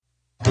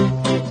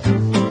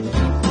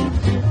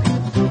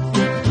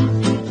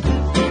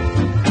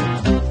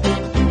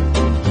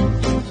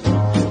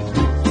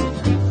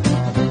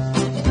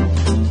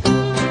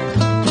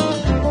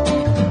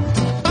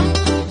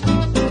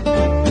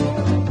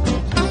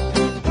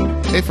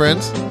Hey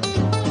friends,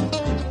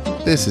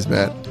 this is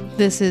Matt,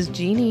 This is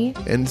Jeannie.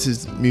 and this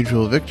is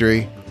Mutual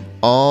Victory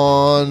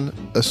on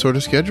a sort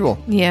of schedule.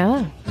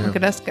 Yeah, look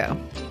at us go.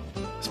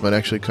 This might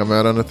actually come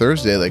out on a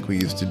Thursday like we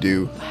used to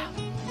do.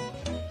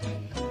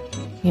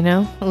 You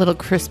know, a little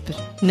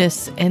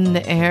crispness in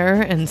the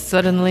air, and It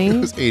suddenly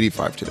was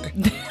 85 today.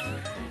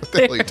 What the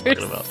hell are you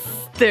talking about?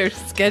 their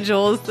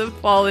schedules that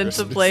fall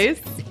into Christmas.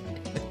 place.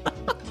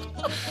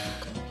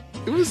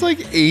 It was like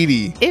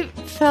 80. It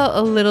felt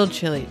a little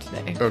chilly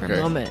today for Okay.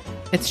 a moment.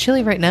 It's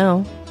chilly right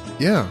now.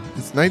 Yeah,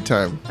 it's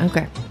nighttime.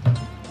 Okay.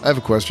 I have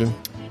a question.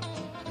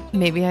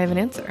 Maybe I have an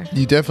answer.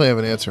 You definitely have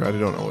an answer. I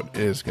don't know what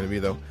it is going to be,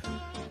 though.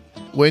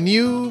 When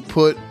you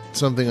put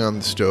something on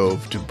the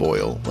stove to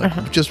boil,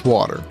 like just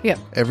water, Yep.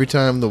 every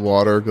time the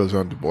water goes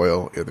on to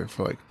boil, either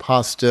for like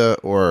pasta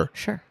or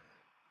Sure.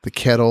 the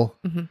kettle,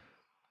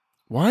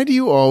 why do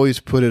you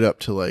always put it up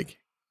to like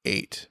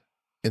 8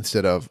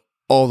 instead of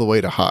all the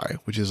way to high,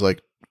 which is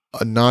like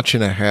a notch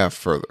and a half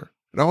further?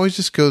 It always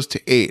just goes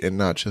to 8 and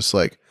not just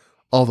like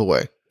all the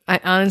way. I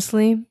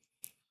honestly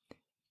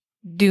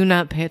do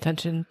not pay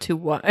attention to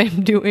what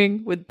I'm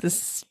doing with the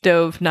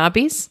stove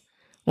knobbies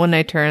when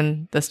I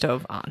turn the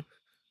stove on.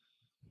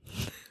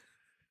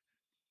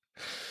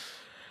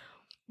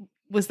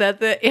 Was that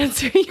the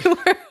answer you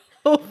were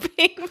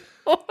hoping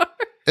for?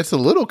 It's a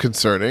little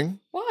concerning.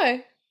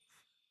 Why?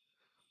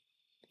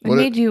 I What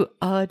made you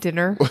a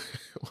dinner.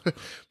 But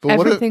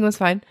what Everything was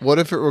fine.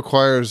 if it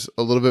requires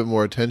a little bit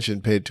more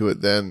attention paid to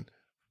it than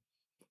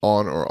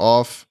on or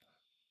off,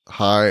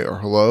 high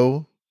or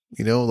low?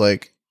 You know,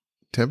 like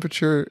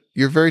temperature.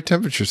 You're very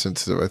temperature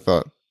sensitive, I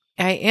thought.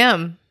 I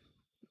am.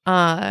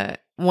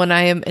 When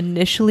I am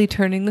initially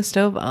turning the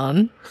stove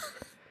on,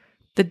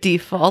 the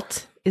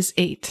default is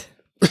 8.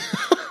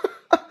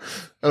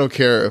 I don't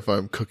care if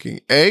I'm cooking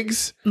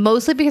eggs.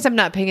 Mostly because I'm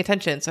not paying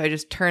attention, so I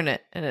just turn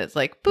it and it's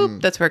like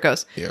boop, that's where it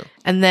goes. Yeah.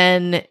 And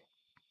then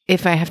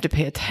if I have to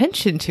pay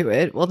attention to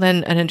it, well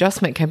then an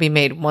adjustment can be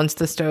made once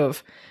the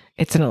stove,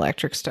 it's an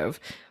electric stove.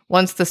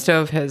 Once the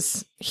stove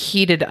has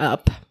heated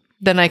up,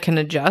 then I can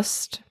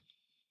adjust.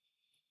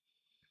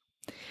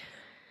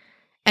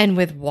 And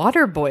with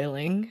water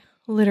boiling,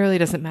 literally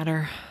doesn't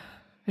matter.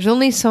 There's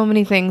only so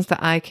many things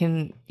that I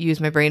can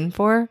use my brain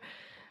for.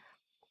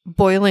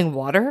 Boiling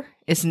water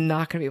is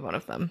not going to be one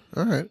of them.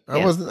 All right.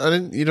 Yeah.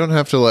 You don't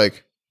have to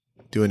like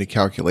do any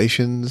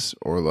calculations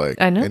or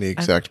like I know. any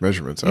exact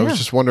measurements. I was Yeah.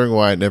 just wondering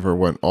why it never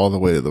went all the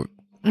way to the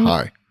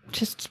high.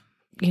 Just,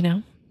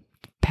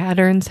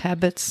 patterns,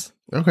 habits.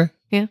 Okay.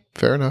 Yeah.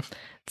 Fair enough.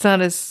 It's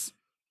not as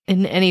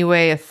in any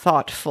way a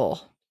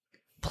thoughtful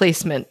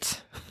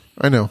placement.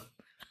 I know.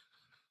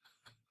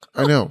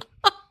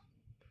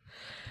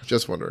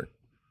 Just wondering.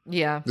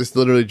 Yeah. This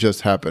literally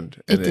just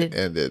happened, and It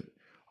did. it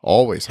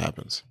always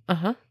happens.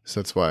 Uh-huh. So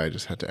that's why I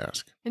just had to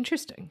ask.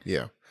 Interesting.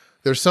 Yeah.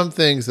 There's some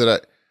things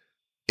that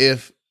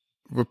if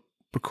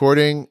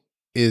recording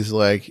is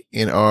like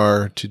in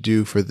our to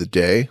do for the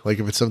day, like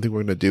if it's something we're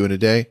going to do in a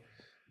day,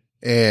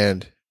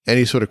 and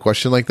any sort of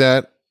question like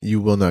that, you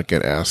will not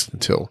get asked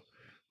until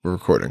we're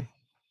recording.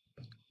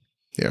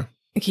 Yeah.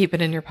 Keep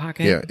it in your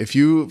pocket. Yeah. If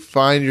you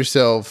find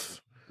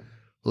yourself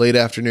late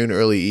afternoon,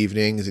 early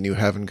evenings, and you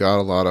haven't got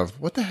a lot of,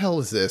 what the hell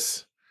is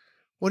this?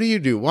 What do you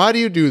do? Why do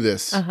you do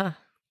this? Uh-huh.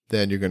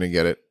 Then you're going to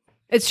get it.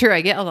 It's true.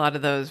 I get a lot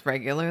of those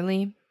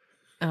regularly.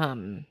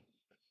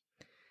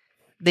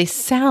 They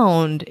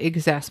sound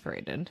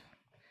exasperated.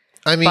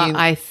 I mean, But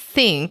I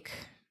think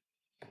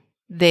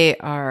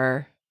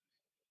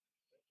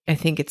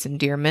it's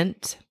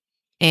endearment.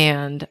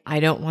 And I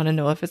don't want to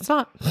know if it's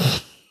not.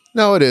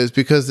 no, it is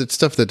because it's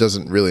stuff that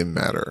doesn't really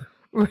matter.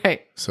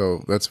 Right.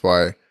 So that's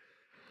why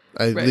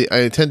Right.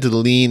 I tend to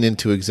lean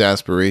into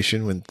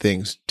exasperation when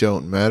things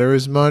don't matter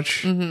as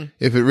much. Mm-hmm.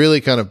 If it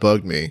really kind of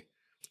bugged me,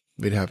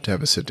 we'd have to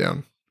have a sit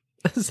down.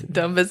 Is it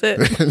dumb as it?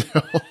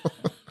 No.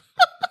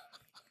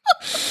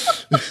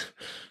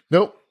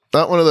 Nope,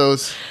 not one of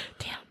those.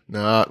 Damn.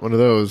 Not one of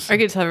those. Are you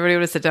going to tell everybody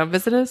what a sit down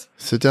visit is?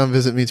 Sit down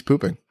visit means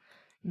pooping.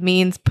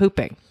 Means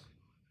pooping.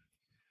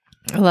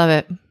 I love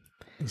it.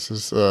 This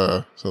is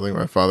something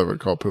my father would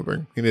call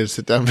pooping. You need a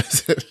sit down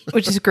visit.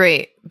 Which is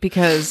great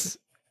because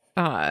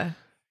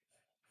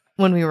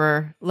when we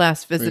were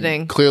last I mean,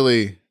 visiting,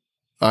 clearly,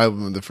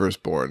 I'm the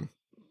firstborn.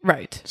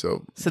 right.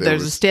 So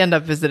There's a stand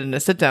up visit and a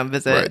sit down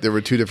visit. Right. There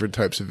were two different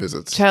types of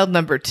visits. Child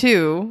number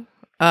 2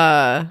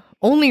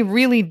 only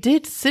really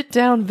did sit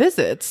down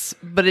visits,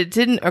 but it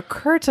didn't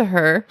occur to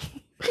her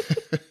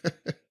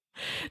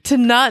to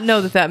not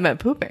know that meant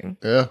pooping.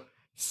 Yeah.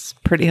 It's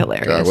pretty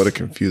hilarious. God, what a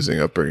confusing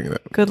upbringing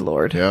that. Good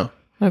Lord. Yeah.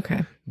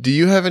 Okay. Do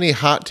you have any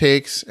hot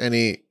takes?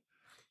 Any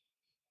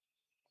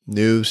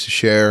news to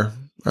share?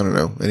 I don't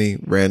know. Any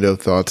rando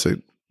thoughts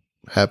that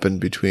happened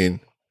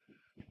between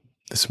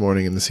this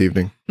morning and this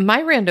evening?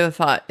 My rando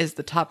thought is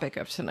the topic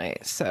of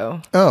tonight.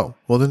 So, Oh,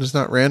 well then it's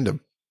not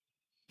random.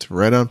 It's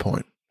right on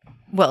point.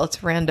 well, it's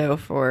rando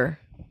for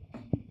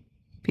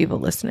people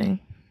listening.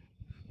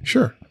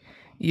 Sure.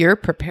 You're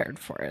prepared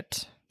for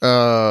it.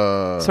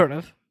 Sort Sort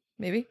of.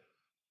 Maybe.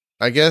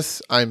 I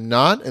guess I'm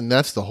not, and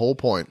that's the whole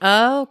point.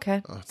 Oh,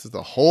 okay. This is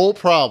the whole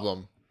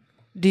problem.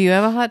 Do you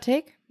have a hot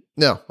take?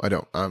 No, I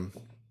don't.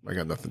 I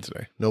got nothing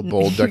today. No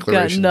bold You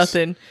declarations. got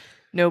nothing.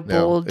 No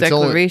bold it's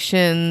only-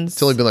 declarations.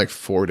 It's only been like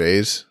 4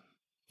 days.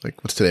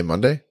 Like, what's today,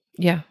 Monday?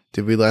 Yeah.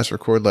 Did we last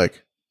record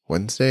like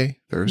Wednesday,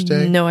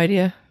 Thursday? No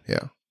idea.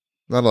 Yeah.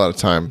 Not a lot of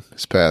time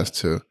has passed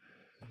to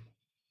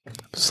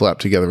slap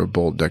together a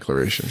bold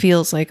declaration.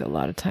 Feels like a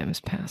lot of time has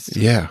passed.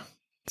 Yeah.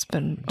 It's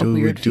been a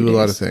We weird few do a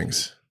lot of days.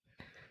 things.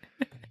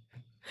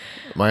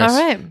 All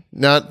right.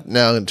 Not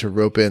now to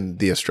rope in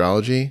the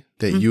astrology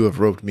that you have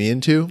roped me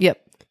into.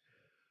 Yep.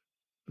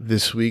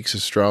 This week's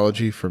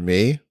astrology for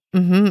me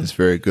Mm-hmm. is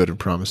very good and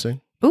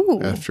promising Ooh.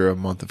 after a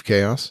month of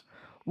chaos.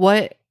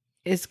 What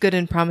is good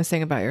and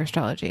promising about your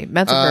astrology?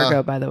 That's a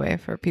Virgo, by the way,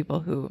 for people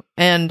who,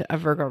 and a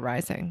Virgo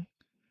rising.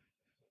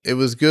 It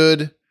was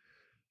good.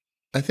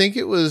 I think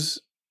it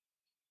was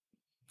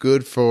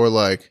good for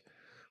like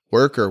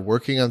work or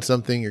working on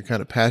something you're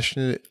kind of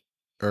passionate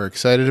or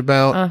excited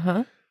about.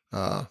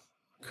 Uh-huh.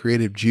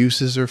 Creative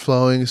juices are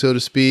flowing, so to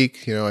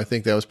speak. I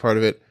think that was part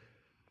of it.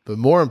 But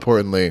more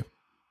importantly,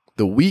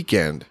 the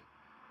weekend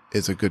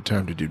is a good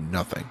time to do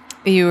nothing.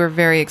 You were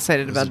very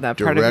excited It's about a that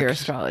part of your direct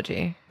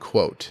astrology.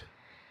 Quote.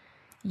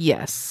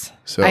 Yes.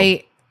 So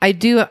I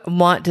do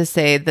want to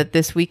say that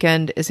this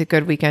weekend is a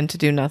good weekend to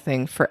do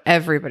nothing for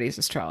everybody's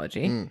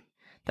astrology.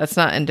 That's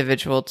not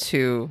individual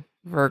to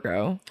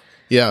Virgo.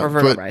 yeah, or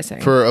Virgo but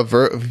rising. For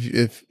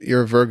if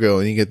you're a Virgo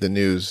and you get the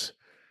news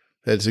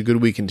that it's a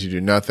good weekend to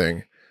do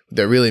nothing,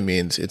 that really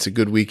means it's a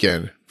good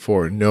weekend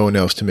for no one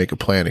else to make a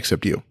plan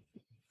except you.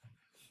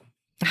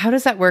 How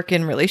does that work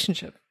in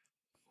relationship?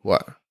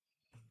 What?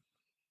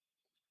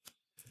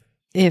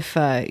 If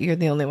you're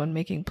the only one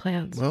making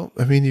plans. Well,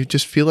 I mean, you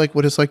just feel like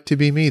what it's like to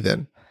be me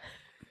then.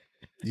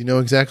 You know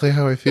exactly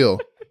how I feel.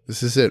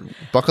 This is it.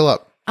 Buckle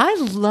up. I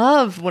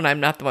love when I'm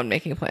not the one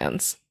making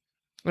plans,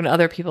 when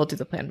other people do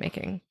the plan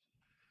making.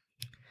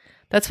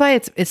 That's why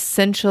it's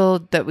essential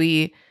that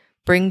we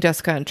bring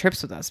Jessica on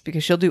trips with us,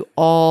 because she'll do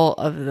all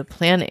of the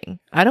planning.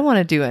 I don't want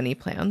to do any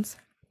plans.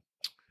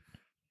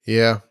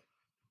 Yeah.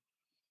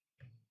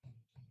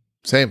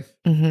 Same.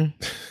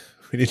 Mm-hmm.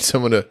 We need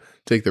someone to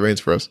take the reins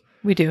for us.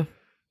 We do.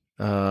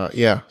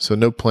 Yeah. So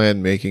no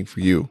plan making for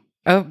you.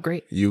 Oh,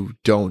 great. You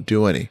don't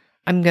do any.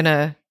 I'm going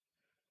to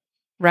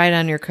ride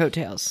on your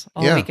coattails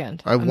all Yeah,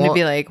 weekend. I I'm going to want-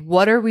 be like,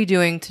 what are we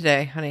doing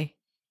today, honey?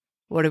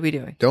 What are we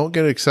doing? Don't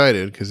get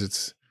excited because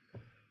it's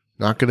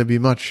not going to be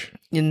much.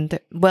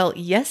 Well,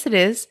 yes, it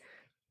is.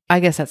 I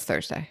guess that's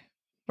Thursday.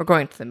 We're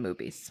going to the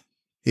movies.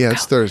 Yeah,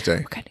 it's Thursday.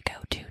 We're going to go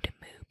to the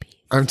movies.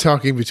 I'm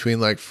talking between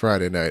like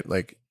Friday night,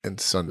 and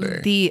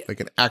Sunday. The like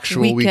an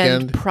actual weekend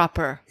weekend.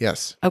 proper.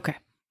 Yes. Okay.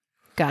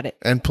 Got it.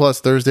 And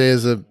plus Thursday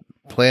is a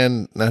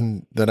plan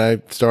that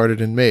I started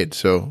and made,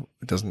 so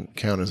it doesn't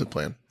count as a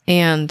plan.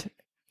 And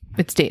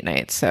it's date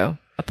night, so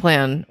a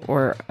plan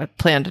or a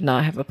plan to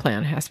not have a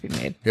plan has to be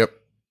made. Yep.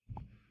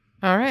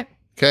 All right.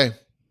 Okay.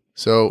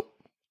 So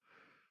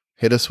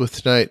hit us with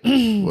tonight.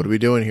 What are we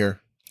doing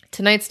here?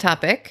 Tonight's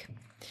topic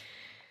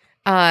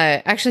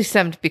actually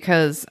stemmed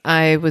because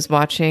I was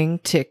watching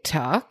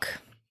TikTok,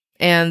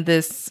 and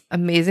this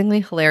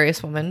amazingly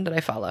hilarious woman that I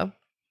follow,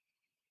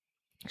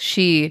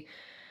 she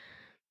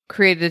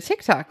created a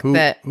TikTok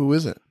Who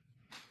is it?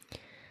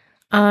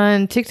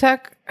 on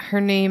TikTok. Her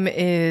name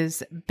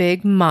is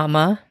Big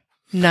Mama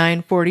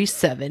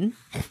 947.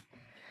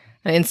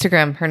 On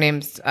Instagram, her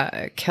name's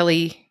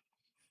Kelly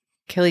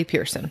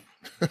Pearson.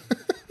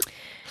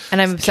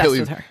 And I'm obsessed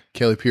with her.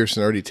 Kelly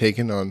Pearson already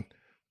taken on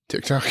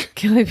TikTok.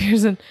 Kelly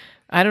Pearson.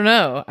 I don't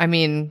know. I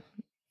mean,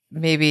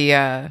 maybe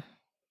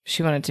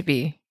she wanted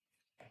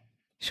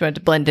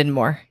to blend in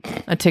more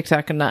on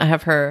TikTok and not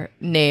have her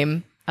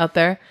name out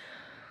there.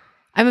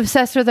 I'm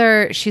obsessed with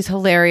her. She's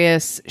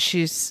hilarious.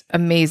 She's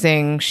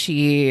amazing.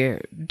 She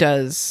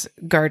does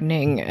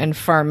gardening and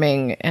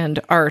farming and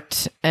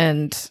art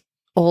and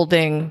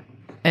olding,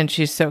 and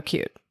she's so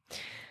cute.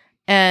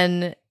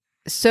 And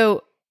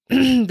so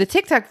the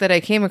TikTok that I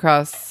came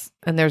across,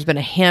 and there's been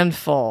a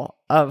handful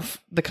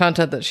of the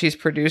content that she's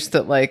produced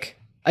that like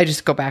I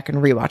just go back and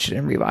rewatch it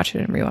and rewatch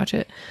it and rewatch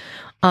it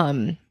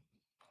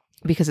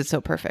because it's so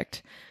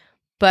perfect.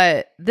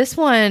 But this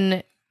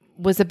one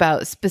was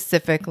about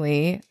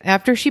specifically,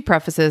 after she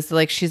prefaces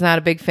like she's not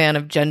a big fan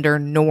of gender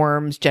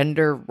norms,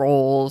 gender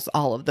roles,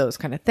 all of those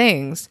kind of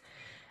things.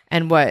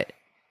 And what,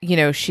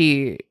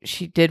 she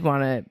did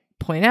want to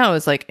point out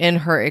is like in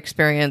her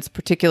experience,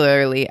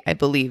 particularly, I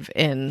believe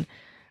in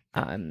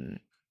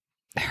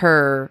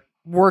her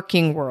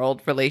working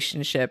world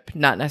relationship,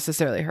 not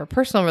necessarily her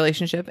personal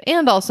relationship,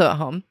 and also at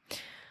home,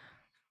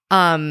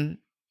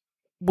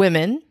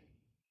 women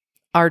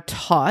are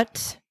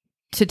taught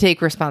to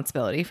take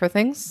responsibility for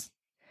things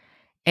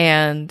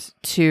and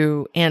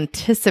to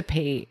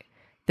anticipate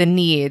the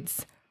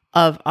needs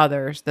of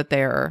others that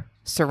they're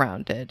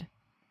surrounded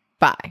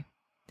by.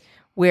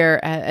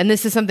 And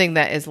this is something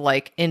that is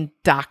like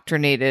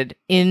indoctrinated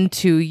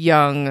into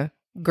young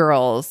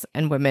girls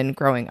and women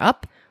growing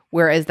up,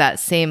 whereas that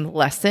same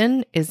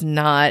lesson is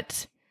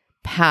not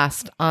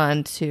passed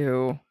on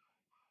to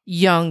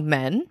young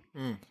men.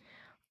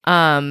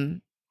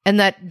 And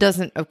that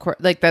doesn't, of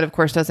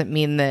course, doesn't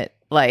mean that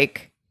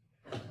like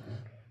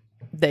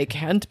they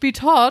can't be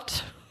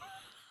taught.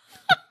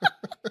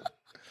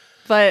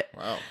 But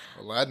wow,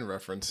 Aladdin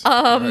reference.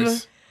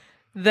 Nice.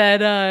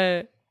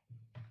 That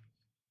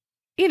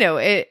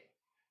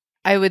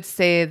I would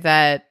say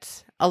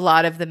that a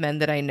lot of the men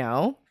that I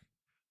know,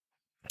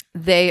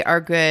 they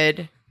are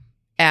good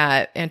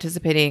at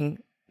anticipating.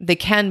 They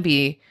can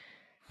be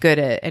good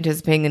at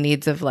anticipating the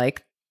needs of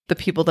like the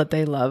people that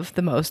they love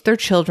the most, their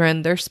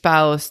children, their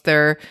spouse,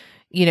 their,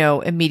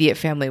 immediate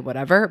family,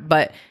 whatever.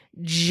 But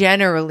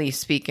generally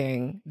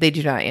speaking, they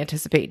do not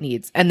anticipate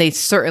needs. And they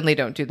certainly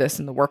don't do this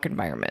in the work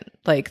environment.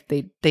 Like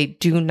they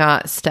do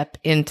not step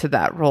into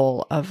that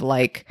role of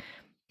like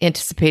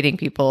anticipating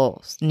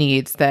people's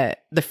needs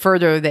that the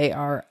further they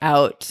are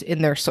out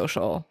in their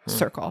social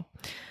circle.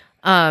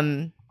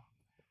 And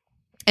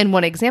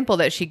one example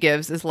that she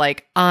gives is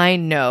like, I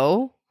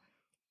know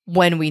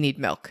when we need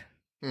milk.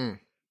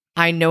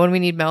 I know when we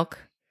need milk,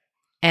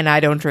 and I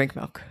don't drink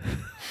milk.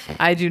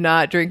 I do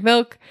not drink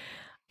milk.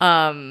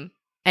 And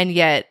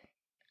yet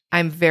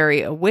I'm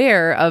very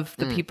aware of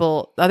the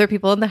other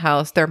people in the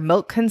house, their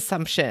milk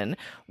consumption,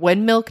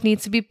 when milk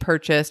needs to be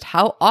purchased,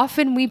 how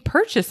often we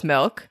purchase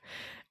milk,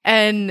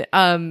 and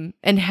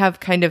have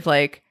kind of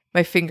like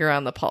my finger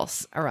on the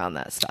pulse around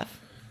that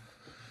stuff.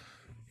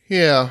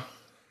 Yeah.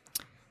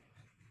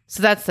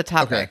 So that's the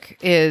topic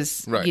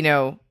is,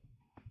 right.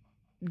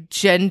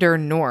 Gender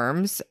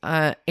norms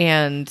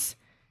and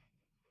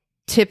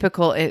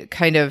typical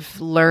kind of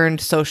learned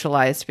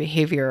socialized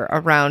behavior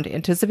around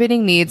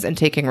anticipating needs and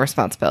taking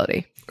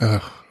responsibility.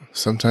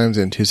 Sometimes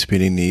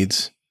anticipating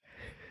needs,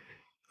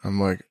 I'm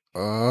like,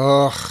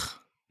 ugh.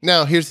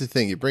 Now here's the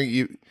thing: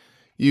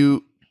 the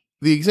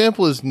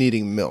example is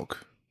needing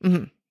milk.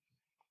 Mm-hmm.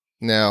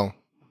 Now,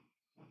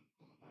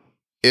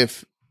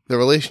 if the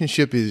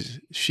relationship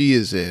she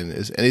is in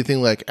is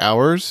anything like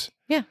ours,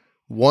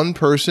 one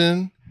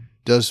person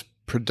does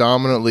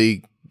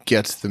predominantly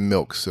gets the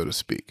milk, so to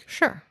speak.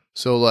 Sure.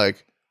 So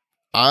like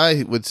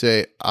I would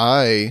say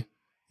I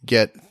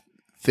get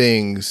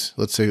things,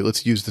 let's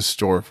use the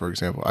store, for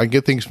example. I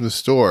get things from the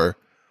store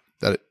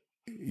that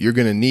you're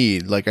going to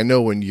need. Like I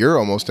know when you're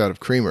almost out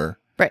of creamer.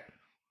 Right.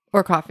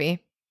 Or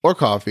coffee.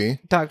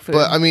 Dog food.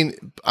 But I mean,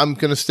 I'm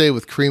going to stay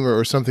with creamer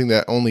or something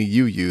that only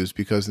you use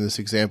because in this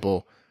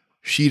example,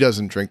 she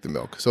doesn't drink the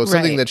milk. So it's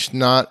something that's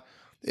not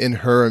in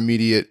her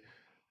immediate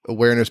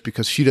awareness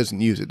because she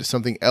doesn't use it. It's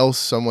something else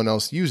someone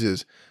else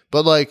uses.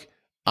 But like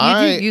you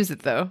do use it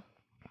though.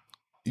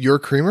 Your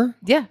creamer?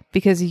 Yeah,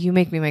 because you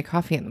make me my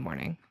coffee in the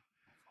morning.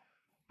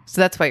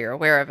 So that's why you're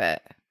aware of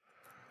it.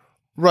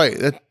 Right.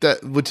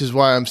 That which is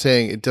why I'm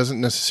saying it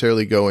doesn't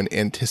necessarily go in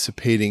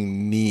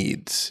anticipating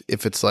needs.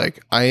 If it's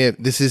like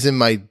this is in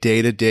my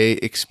day-to-day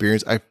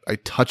experience. I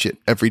touch it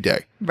every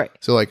day. Right.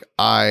 So like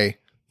I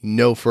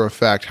know for a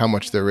fact how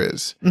much there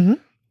is. Mm-hmm.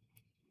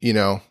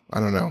 I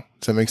don't know.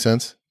 Does that make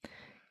sense?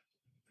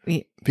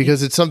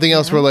 Because it's something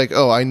else where like,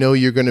 oh, I know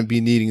you're going to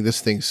be needing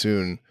this thing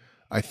soon,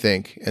 I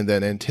think. And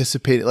then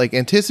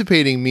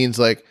anticipating means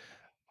like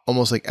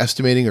almost like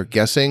estimating or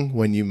guessing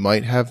when you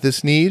might have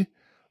this need.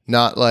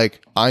 Not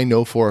like I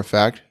know for a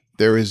fact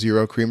there is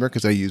zero creamer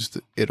because I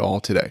used it all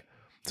today.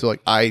 So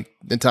like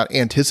it's not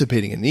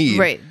anticipating a need.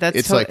 Right.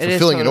 It's like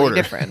fulfilling an order.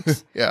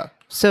 Different. Yeah.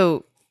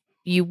 So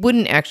you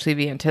wouldn't actually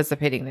be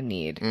anticipating the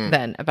need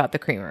then about the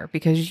creamer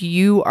because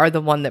you are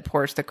the one that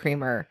pours the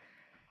creamer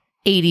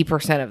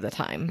 80% of the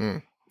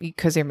time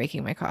because you're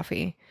making my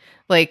coffee.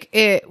 Like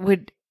it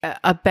would,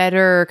 a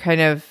better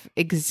kind of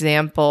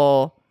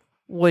example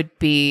would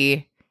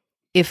be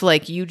if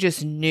like you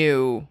just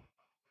knew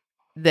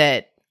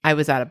that I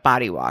was out of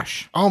body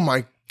wash. Oh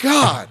my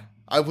God.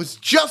 I was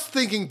just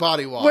thinking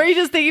body wash. Were you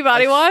just thinking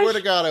body wash? I swear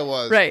to God I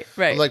was. Right.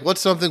 I'm like,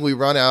 what's something we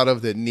run out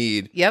of that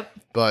need? Yep.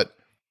 But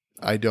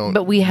I don't.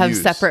 But we have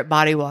separate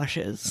body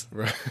washes.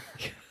 Right.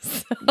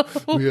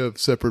 We have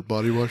separate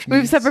body wash needs. We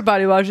have separate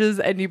body washes,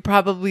 and you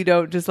probably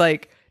don't just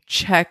like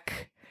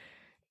check.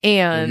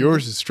 And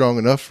yours is strong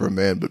enough for a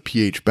man, but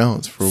pH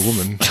balance for a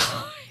woman.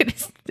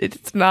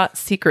 It's not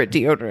secret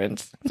deodorant.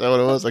 Is that what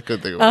it was? I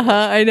couldn't think of it.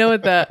 I know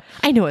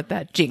what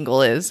that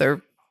jingle is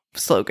or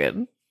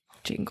slogan.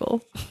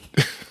 Jingle.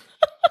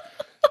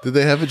 Did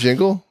they have a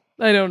jingle?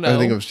 I don't know. I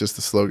think it was just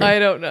the slogan. I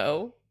don't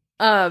know.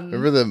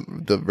 Remember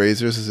the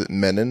razors? Is it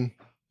Menon?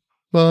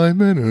 By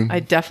Menon. I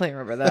definitely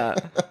remember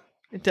that.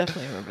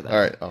 All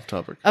right, off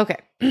topic.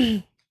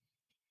 Okay.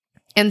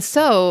 And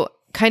so,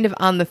 kind of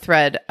on the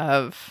thread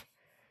of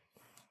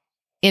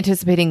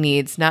anticipating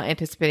needs, not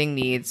anticipating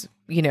needs,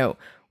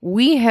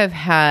 we have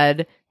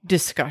had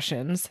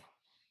discussions,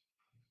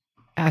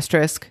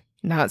 asterisk,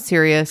 not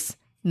serious,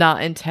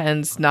 not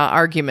intense, not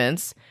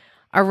arguments,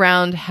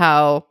 around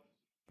how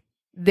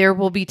there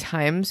will be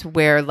times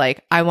where,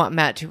 like, I want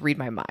Matt to read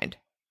my mind.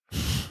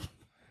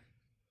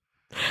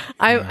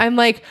 I'm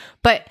like,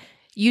 but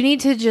you need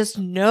to just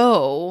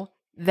know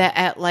that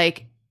at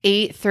like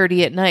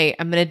 8:30 at night,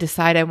 I'm going to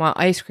decide I want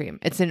ice cream.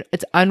 It's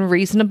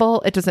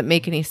unreasonable. It doesn't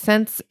make any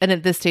sense. And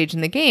at this stage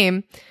in the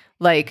game,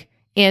 like,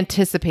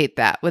 anticipate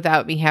that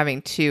without me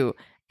having to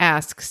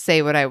ask,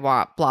 say what I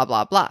want, blah,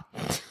 blah, blah.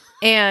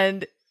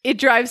 And it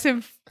drives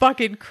him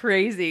fucking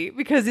crazy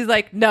because he's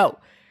like, no,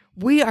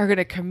 we are going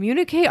to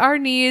communicate our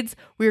needs.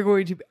 We're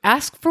going to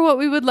ask for what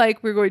we would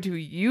like. We're going to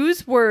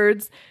use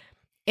words.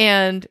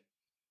 And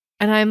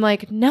I'm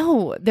like,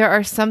 no, there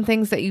are some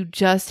things that you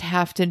just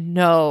have to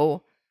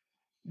know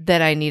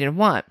that I need and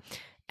want.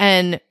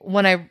 And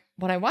when I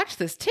watched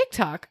this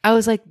TikTok, I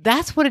was like,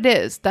 that's what it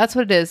is. That's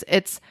what it is.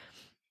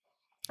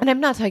 And I'm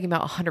not talking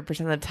about 100%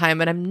 of the time,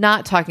 and I'm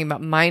not talking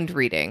about mind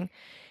reading.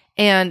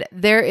 And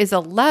there is a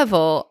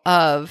level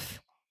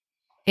of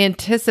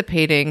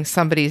anticipating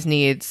somebody's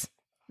needs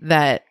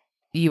that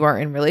you are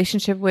in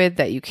relationship with,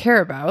 that you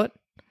care about.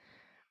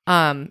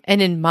 And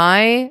in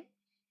my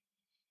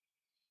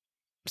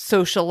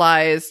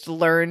socialized,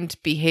 learned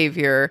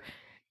behavior,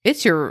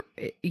 it's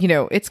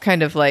it's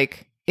kind of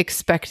like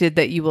expected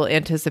that you will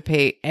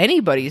anticipate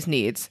anybody's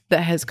needs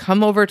that has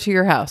come over to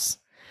your house.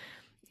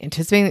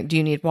 Anticipating, do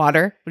you need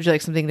water? Would you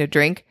like something to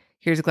drink?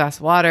 Here's a glass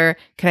of water.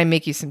 Can I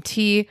make you some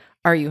tea?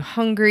 Are you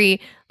hungry?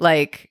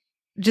 Like,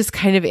 just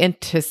kind of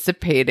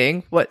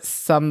anticipating what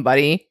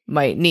somebody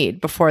might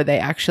need before they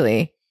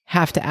actually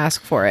have to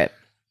ask for it.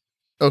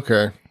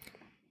 Okay.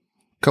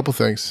 Couple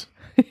things.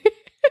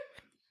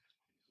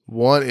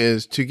 One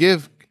is to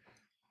give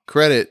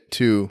credit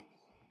to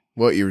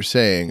what you were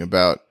saying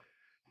about,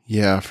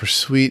 yeah, for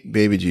sweet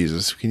baby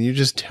Jesus, can you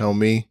just tell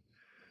me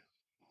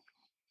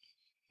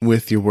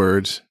with your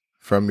words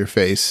from your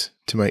face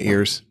to my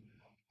ears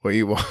what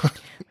you want?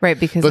 Right,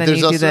 because but then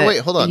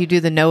you do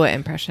the Noah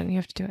impression. You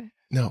have to do it.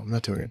 No, I'm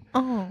not doing it.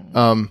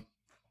 Oh.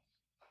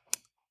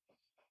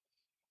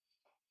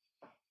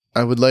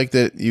 I would like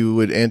that you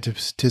would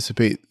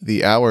anticipate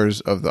the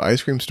hours of the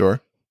ice cream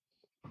store,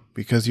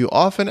 because you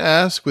often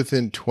ask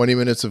within 20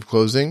 minutes of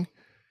closing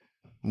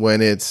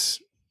when it's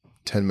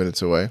 10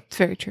 minutes away. It's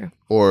very true.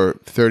 Or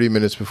 30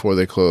 minutes before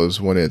they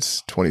close when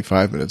it's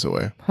 25 minutes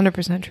away.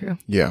 100% true.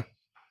 Yeah.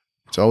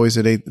 It's always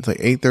at 8, it's like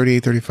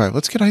 8:30, 8:35.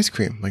 Let's get ice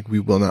cream. Like, we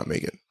will not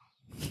make it.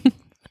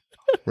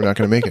 We're not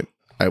going to make it.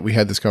 We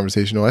had this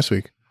conversation last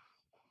week.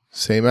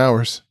 Same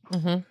hours.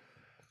 Mm-hmm.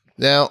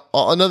 Now,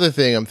 another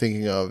thing I'm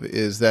thinking of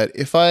is that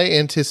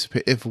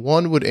if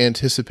one would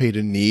anticipate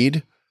a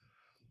need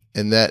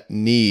and that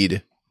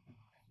need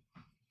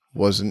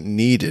wasn't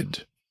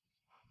needed,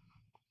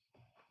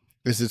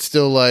 is it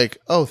still like,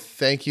 oh,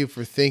 thank you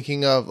for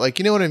thinking of, like,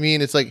 you know what I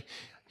mean? It's like,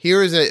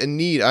 here is a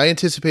need. I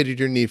anticipated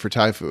your need for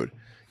Thai food.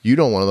 You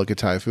don't want to look at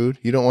Thai food.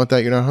 You don't want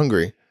that. You're not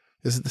hungry.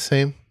 Is it the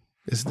same?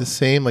 Is it the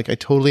same? Like, I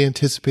totally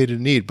anticipated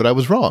a need, but I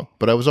was wrong.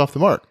 But I was off the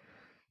mark.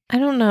 I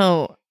don't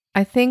know.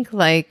 I think,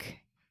 like,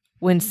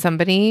 when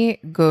somebody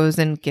goes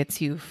and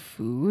gets you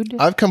food.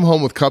 I've come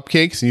home with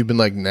cupcakes and you've been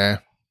like, nah.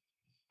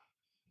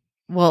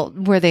 Well,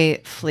 were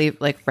they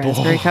like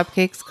raspberry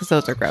cupcakes? Because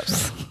those are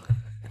gross.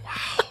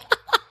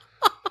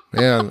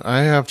 Man,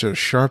 I have to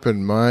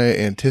sharpen my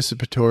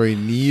anticipatory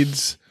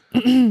needs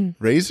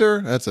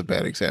razor. That's a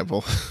bad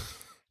example.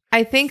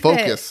 I think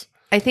Focus.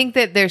 I think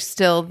that there's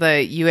still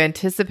you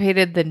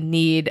anticipated the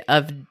need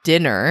of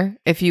dinner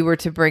if you were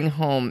to bring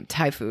home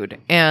Thai food.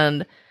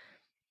 And,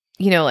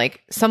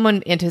 like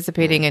someone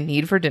anticipating a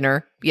need for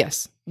dinner.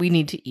 Yes, we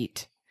need to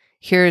eat.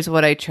 Here's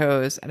what I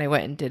chose. And I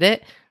went and did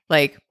it.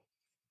 Like,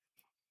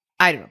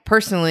 I don't know.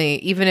 Personally,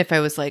 even if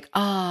I was like,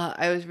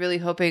 I was really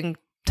hoping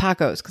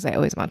tacos, because I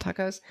always want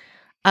tacos.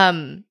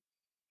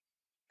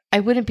 I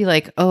wouldn't be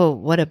like, oh,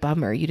 what a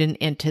bummer. You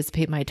didn't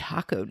anticipate my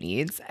taco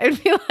needs.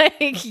 I'd be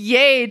like,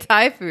 yay,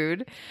 Thai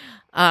food.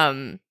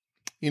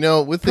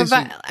 With this,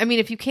 I mean,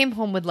 if you came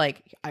home with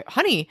like,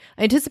 honey,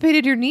 I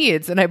anticipated your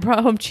needs and I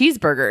brought home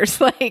cheeseburgers,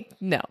 like,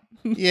 no.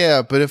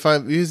 Yeah, but if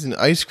I'm using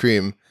ice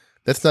cream,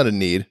 that's not a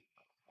need.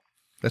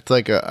 That's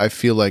like I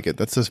feel like it.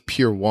 That's a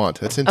pure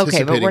want. That's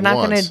anticipating Okay, but we're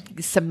not going to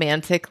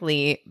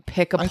semantically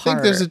pick apart. I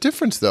think there's a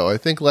difference, though. I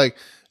think, like,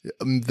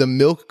 the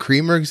milk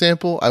creamer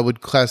example, I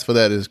would classify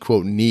that as,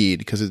 quote, need,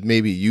 because it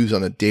may be used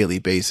on a daily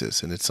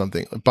basis, and it's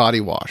something, a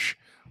body wash.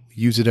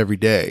 Use it every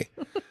day.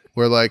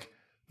 Where, like,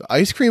 the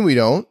ice cream, we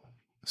don't.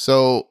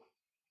 So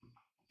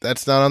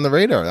that's not on the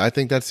radar. I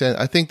think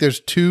there's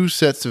two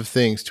sets of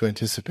things to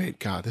anticipate.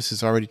 God, this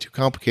is already too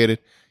complicated.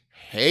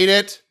 Hate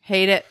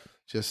it.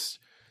 Just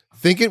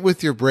think it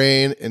with your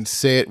brain and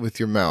say it with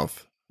your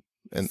mouth.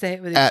 And say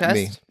it with your chest?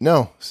 Me.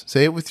 No,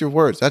 say it with your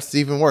words. That's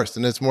even worse.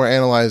 And it's more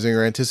analyzing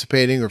or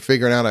anticipating or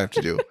figuring out I have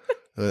to do.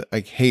 I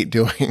hate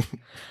doing.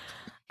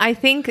 I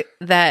think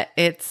that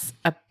it's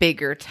a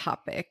bigger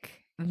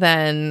topic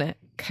than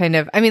kind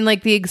of,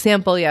 like the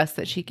example, yes,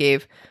 that she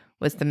gave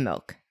was the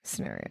milk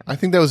scenario. I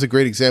think that was a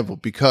great example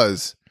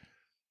because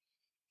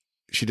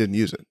she doesn't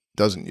use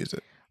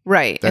it.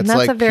 Right. That's and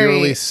like a very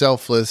purely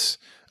selfless.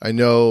 I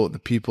know the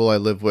people I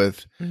live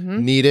with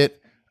need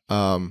it.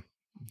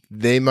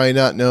 They might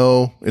not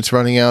know it's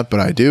running out, but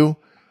I do.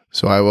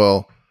 So I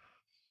will.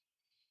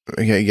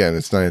 Again,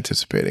 it's not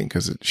anticipating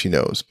because she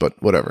knows,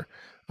 but whatever.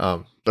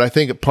 But I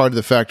think part of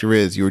the factor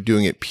is you were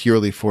doing it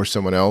purely for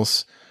someone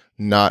else,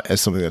 not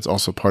as something that's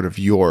also part of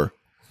your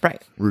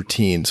Right.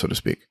 routine, so to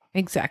speak.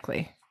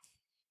 Exactly.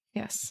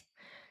 Yes.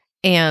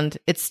 And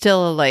it's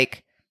still a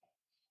like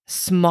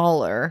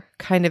smaller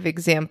kind of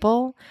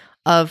example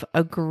of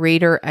a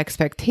greater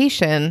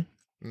expectation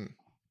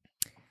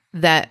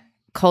that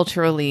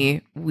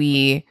culturally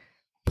we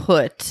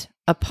put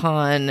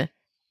upon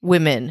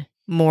women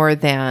more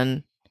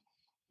than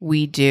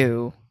we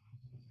do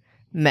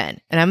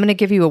men. And I'm going to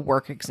give you a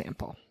work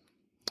example.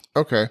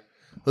 Okay.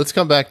 Let's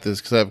come back to this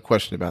because I have a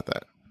question about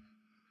that.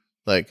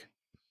 Like,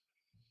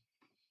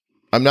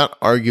 I'm not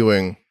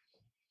arguing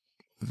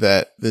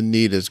that the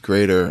need is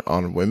greater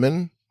on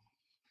women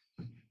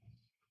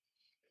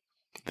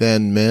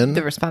than men.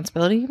 The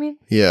responsibility, you mean?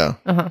 Yeah.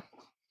 Uh-huh.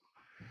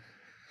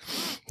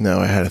 No,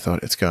 I had a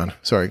thought. It's gone.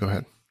 Sorry, go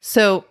ahead.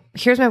 So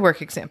here's my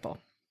work example.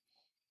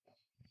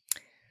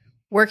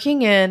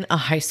 Working in a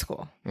high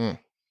school.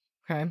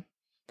 Okay.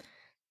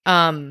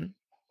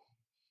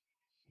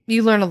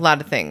 You learn a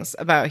lot of things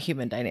about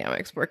human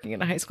dynamics working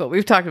in a high school.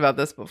 We've talked about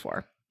this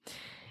before.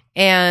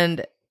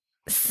 And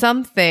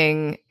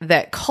something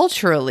that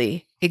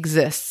culturally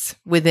exists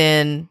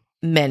within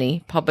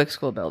many public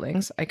school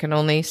buildings, I can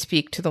only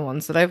speak to the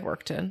ones that I've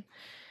worked in,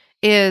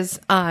 is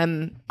a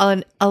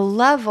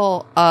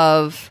level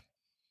of,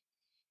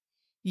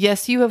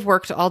 yes, you have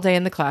worked all day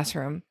in the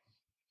classroom,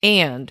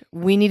 and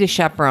we need a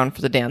chaperone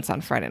for the dance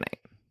on Friday night.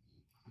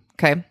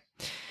 Okay?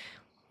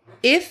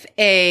 If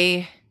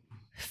a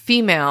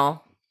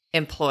female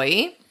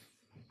employee,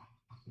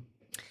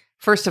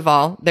 first of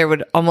all, there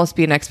would almost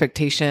be an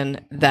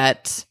expectation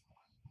that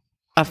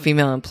a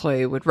female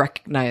employee would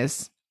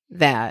recognize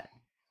that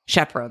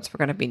chaperones were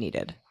going to be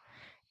needed.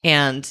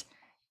 And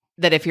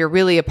that if you're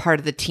really a part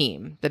of the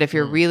team, that if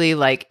you're really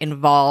like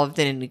involved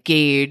and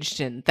engaged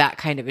and that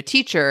kind of a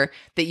teacher,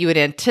 that you would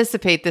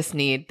anticipate this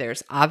need.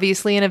 There's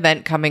obviously an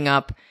event coming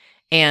up,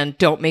 and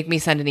don't make me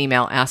send an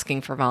email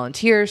asking for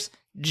volunteers,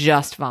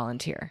 just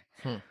volunteer.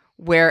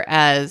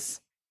 Whereas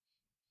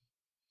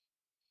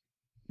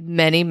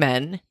many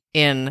men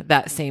in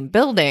that same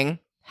building,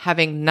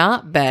 having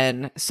not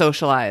been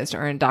socialized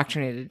or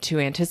indoctrinated to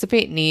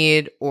anticipate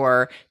need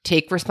or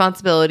take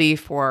responsibility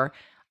for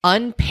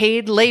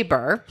unpaid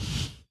labor,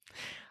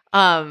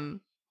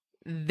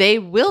 they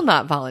will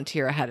not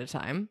volunteer ahead of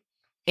time.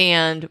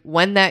 And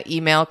when that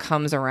email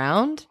comes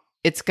around,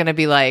 it's going to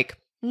be like,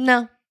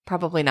 no,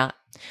 probably not,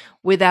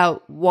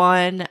 without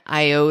one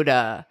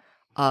iota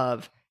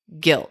of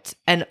guilt.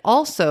 And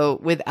also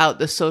without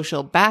the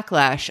social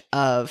backlash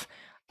of,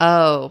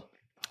 oh,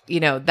 you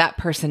know, that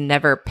person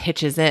never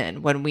pitches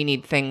in when we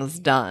need things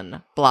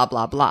done, blah,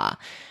 blah, blah.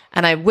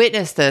 And I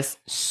witnessed this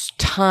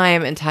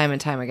time and time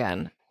and time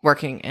again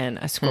working in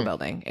a school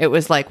building. It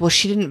was like, well,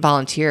 she didn't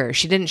volunteer.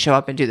 She didn't show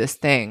up and do this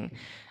thing.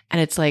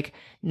 And it's like,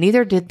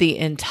 neither did the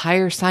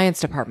entire science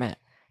department.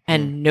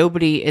 And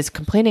nobody is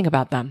complaining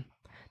about them.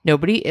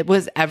 Nobody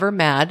was ever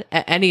mad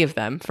at any of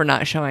them for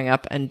not showing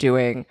up and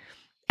doing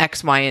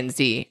X, Y, and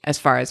Z as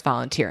far as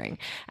volunteering.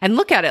 And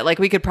look at it, like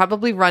we could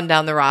probably run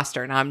down the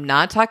roster. Now, I'm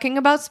not talking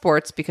about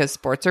sports because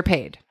sports are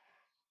paid.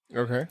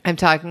 Okay. I'm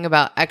talking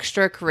about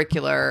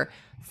extracurricular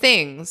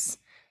things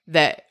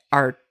that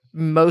are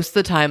most of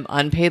the time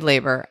unpaid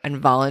labor and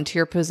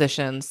volunteer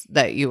positions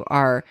that you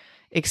are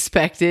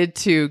expected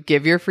to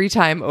give your free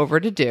time over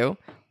to do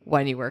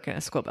when you work in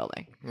a school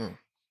building.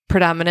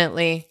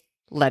 Predominantly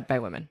led by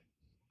women.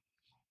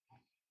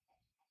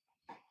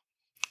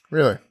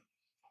 Really?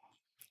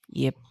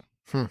 Yep.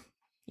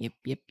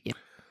 Yep.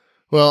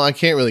 Well, I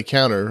can't really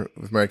counter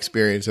with my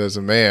experience as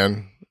a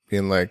man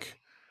being like,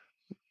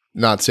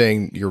 not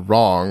saying you're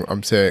wrong.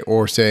 I'm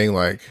saying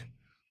like,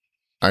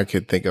 I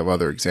could think of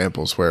other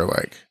examples where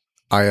like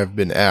I have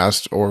been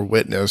asked or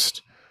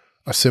witnessed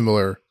a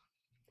similar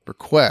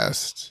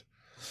request.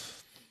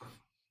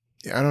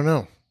 Yeah, I don't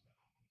know.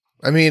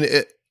 I mean,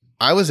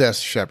 I was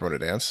asked to chaperone a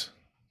dance.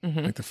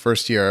 Like the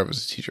first year I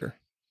was a teacher.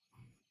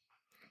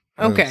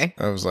 Okay.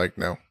 I was like,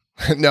 no.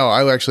 No,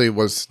 I actually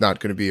was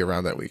not going to be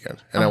around that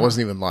weekend. And I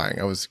wasn't even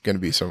lying. I was going to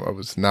be I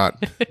was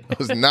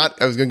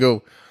going to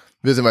go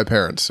visit my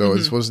parents. So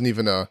this wasn't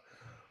even a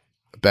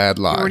bad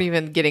lie. You weren't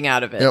even getting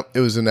out of it. Yep.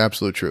 It was an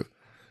absolute truth.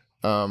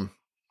 And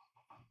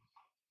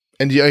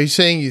are you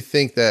saying you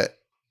think that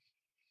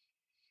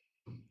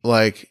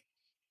like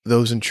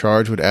those in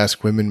charge would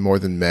ask women more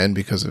than men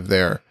because of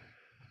their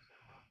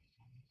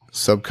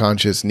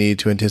subconscious need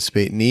to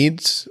anticipate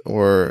needs,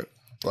 or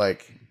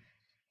like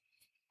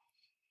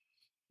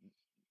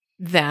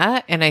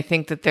that? And I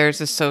think that there's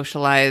a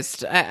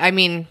socialized, I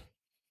mean,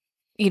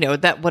 you know,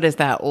 that, what is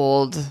that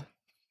old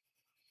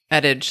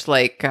adage?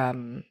 Like,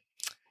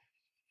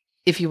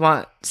 if you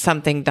want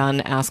something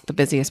done, ask the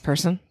busiest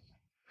person.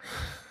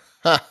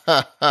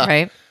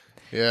 Right?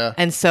 Yeah.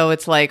 And so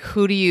it's like,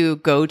 who do you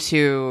go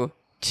to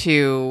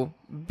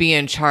be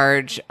in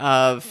charge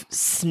of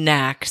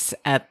snacks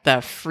at the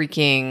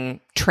freaking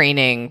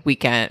training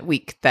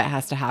week that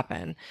has to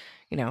happen?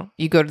 You know,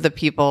 you go to the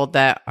people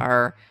that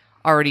are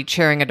already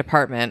chairing a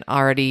department,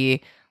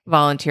 already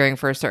volunteering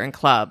for a certain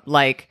club,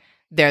 like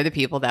they're the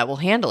people that will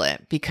handle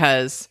it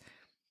because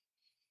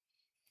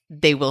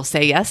they will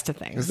say yes to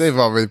Because things. they've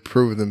already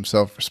proven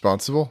themselves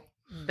responsible.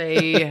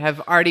 They have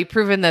already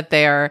proven that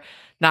they are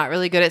not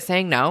really good at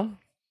saying no.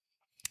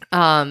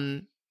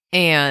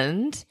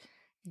 And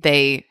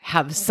they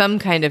have some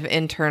kind of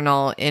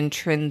internal,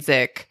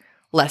 intrinsic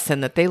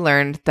lesson that they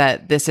learned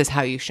that this is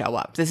how you show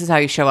up. This is how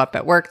you show up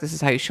at work. This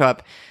is how you show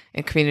up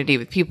in community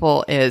with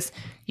people is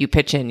you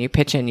pitch in, you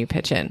pitch in, you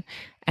pitch in.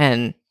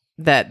 And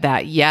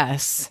that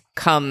yes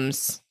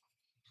comes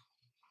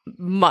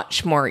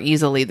much more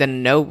easily than a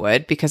no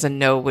would, because a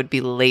no would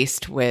be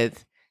laced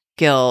with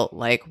guilt.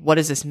 Like, what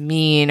does this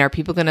mean? Are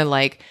people going to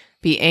like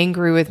be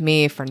angry with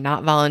me for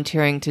not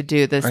volunteering to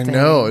do this I thing?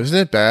 know. Isn't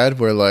it bad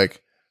where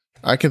like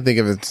I can think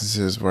of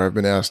instances where I've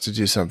been asked to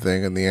do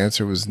something and the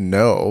answer was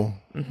no.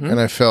 Mm-hmm. And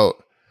I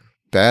felt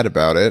bad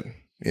about it.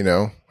 You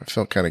know, I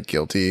felt kind of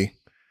guilty.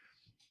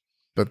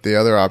 But the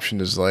other option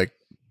is like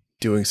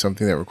doing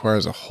something that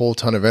requires a whole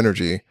ton of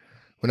energy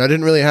when I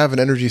didn't really have an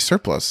energy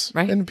surplus.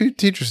 Right. And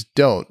teachers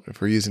don't, if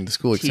we're using the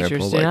school Teachers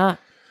example. do Like not.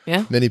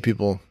 Yeah. many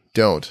people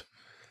don't.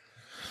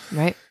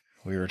 Right.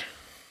 Weird.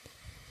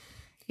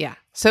 Yeah.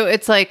 So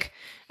it's like,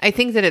 I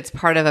think that it's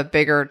part of a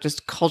bigger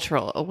just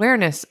cultural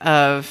awareness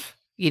of,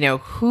 you know,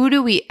 who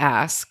do we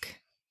ask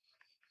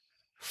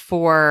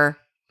for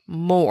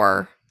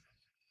more,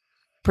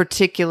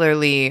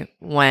 particularly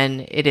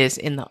when it is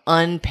in the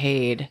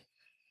unpaid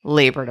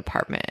labor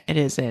department. It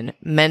is in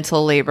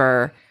mental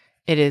labor.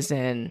 It is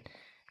in,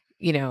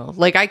 you know,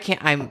 like I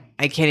can't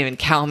even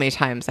count how many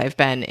times I've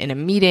been in a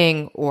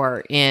meeting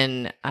or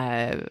in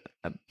a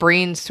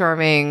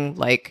brainstorming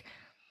like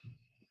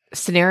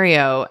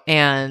scenario,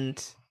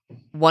 and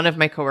one of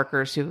my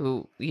coworkers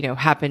who, you know,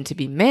 happened to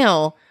be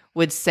male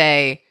would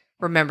say,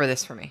 "Remember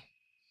this for me.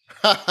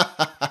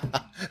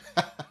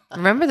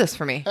 Remember this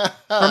for me.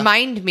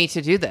 Remind me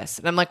to do this."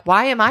 And I'm like,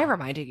 "Why am I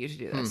reminding you to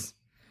do this?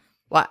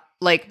 What?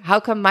 Like, how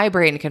come my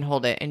brain can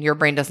hold it and your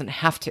brain doesn't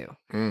have to?"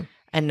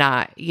 And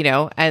not, you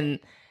know, and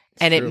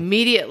true.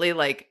 immediately,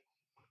 like,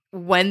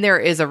 when there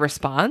is a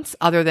response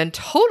other than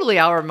totally,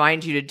 "I'll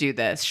remind you to do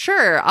this."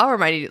 Sure, I'll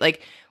remind you.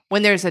 Like,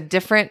 when there's a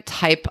different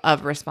type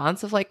of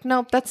response of like,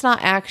 "Nope, that's not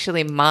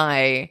actually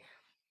my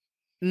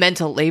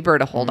mental labor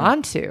to hold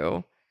on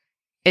to."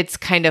 It's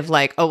kind of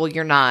like, "Oh, well,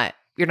 you're not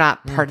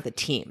part of the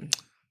team."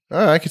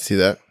 Oh, I could see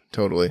that.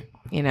 Totally.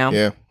 You know?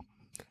 Yeah.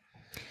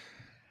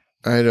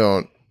 I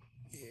don't.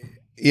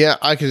 Yeah,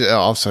 I could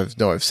also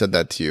know I've said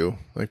that to you.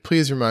 Like,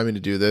 please remind me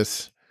to do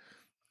this.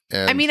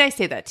 And I mean, I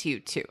say that to you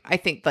too. I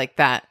think like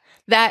that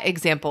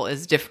example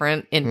is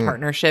different in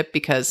partnership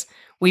because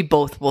we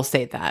both will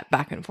say that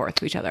back and forth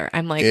to each other.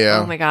 I'm like, Yeah.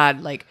 "Oh my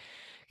God, like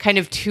kind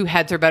of two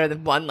heads are better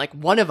than one. Like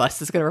one of us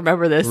is going to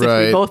remember this if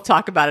Right. we both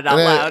talk about it out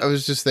And loud." I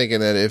was just thinking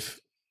that if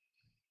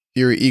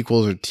you're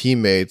equals or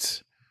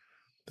teammates,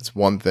 that's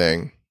one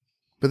thing.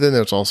 But then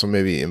there's also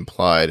maybe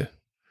implied,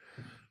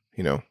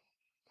 you know,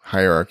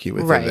 hierarchy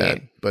within Right.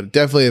 that. But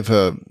definitely if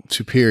a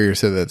superior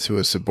said that to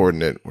a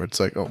subordinate, where it's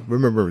like, "Oh,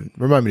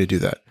 remind me to do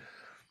that."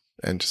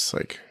 And just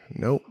like,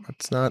 nope,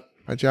 that's not,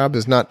 my job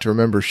is not to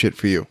remember shit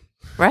for you.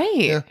 Right.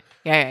 Yeah.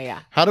 Yeah.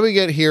 How do we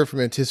get here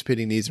from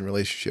anticipating needs in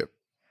relationship?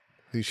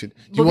 You should.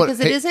 Well, because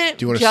it isn't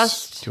do you want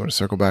just- Do you want to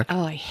circle back?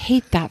 Oh, I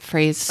hate that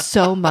phrase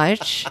so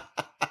much.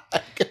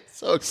 I get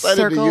so excited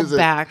to Circle use it.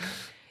 back.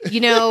 You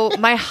know,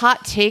 my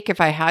hot take, if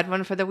I had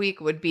one for the week,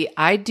 would be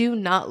I do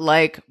not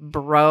like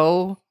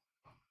bro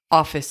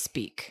office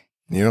speak.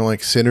 You don't like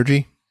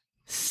synergy?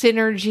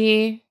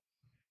 Synergy,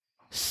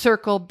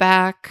 circle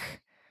back,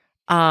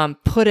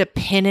 put a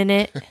pin in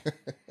it.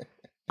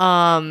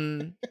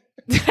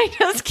 I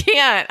just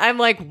can't. I'm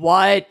like,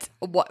 what?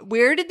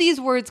 Where did these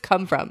words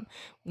come from?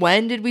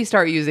 When did we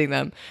start using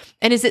them?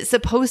 And is it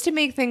supposed to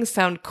make things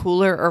sound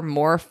cooler or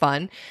more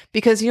fun?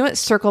 Because you know what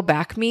circle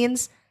back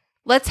means?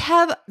 Let's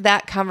have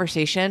that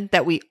conversation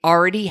that we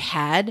already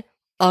had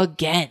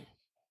again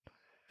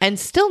and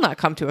still not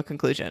come to a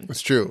conclusion.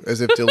 It's true.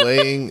 As if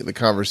delaying the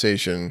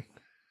conversation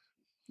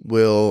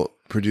will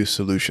produce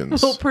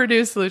solutions. We'll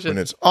produce When solutions.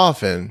 it's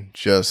often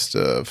just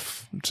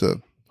it's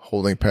a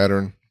holding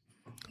pattern.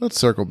 Let's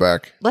circle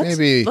back.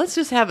 Let's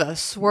just have a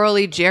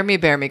swirly Jeremy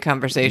Bearimy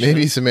conversation.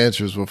 Maybe some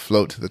answers will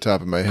float to the top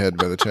of my head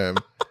by the time.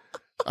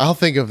 I'll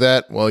think of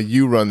that while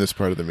you run this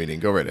part of the meeting.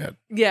 Go right ahead.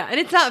 Yeah, and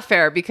it's not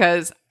fair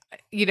because,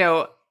 you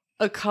know,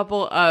 a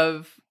couple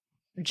of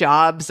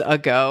jobs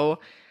ago,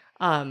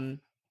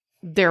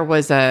 there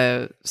was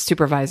a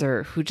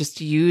supervisor who just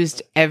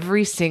used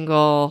every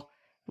single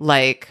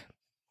like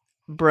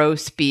bro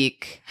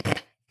speak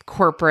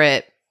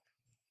corporate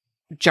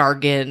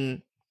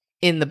jargon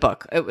in the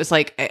book. It was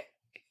like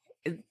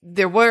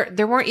there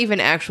weren't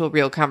even actual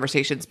real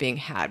conversations being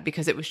had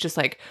because it was just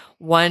like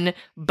one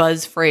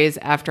buzz phrase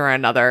after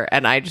another,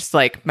 and I just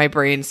like my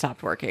brain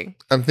stopped working.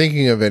 I'm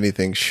thinking of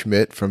anything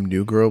Schmidt from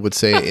New Girl would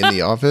say in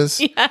the office.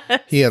 Yeah,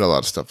 He had a lot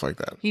of stuff like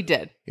that. he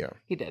did. Yeah,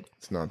 He did.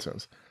 it's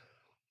nonsense.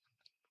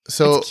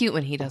 So It's cute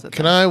when he does it.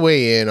 can though. I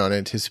weigh in on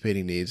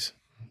anticipating needs?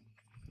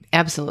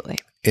 Absolutely.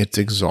 It's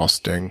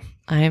exhausting.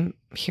 I'm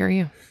hear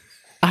you.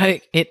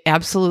 It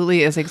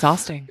absolutely is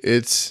exhausting.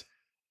 It's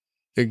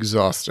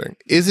exhausting.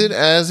 Is it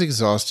as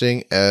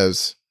exhausting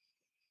as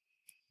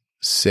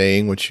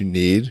saying what you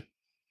need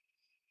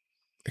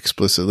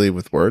explicitly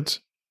with words?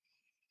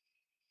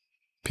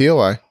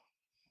 POI.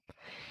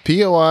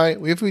 POI.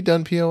 Have we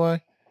done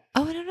POI?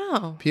 Oh, I don't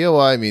know.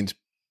 POI means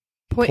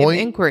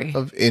Point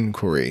of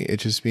inquiry. It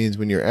just means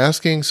when you're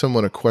asking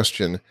someone a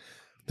question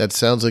that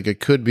sounds like it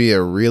could be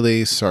a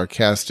really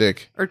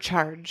sarcastic or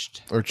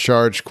charged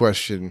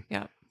question.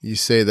 Yeah. You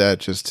say that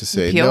just to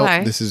say, POI.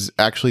 no, this is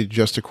actually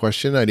just a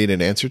question I need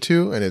an answer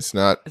to, and it's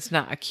not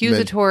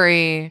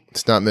accusatory.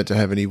 It's not meant to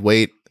have any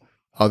weight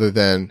other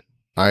than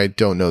I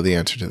don't know the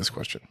answer to this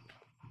question.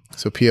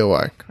 So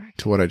POI. Correct.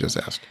 To what I just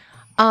asked.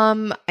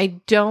 I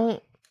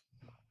don't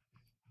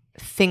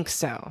think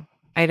so.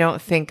 I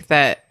don't think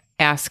that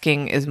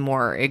asking is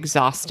more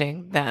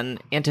exhausting than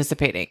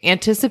anticipating.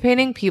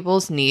 Anticipating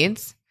people's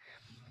needs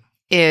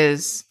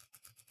is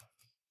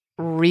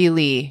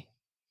really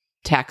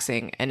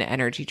taxing and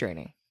energy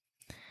draining.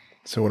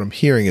 So what I'm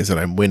hearing is that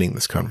I'm winning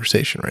this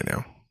conversation right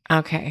now.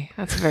 Okay.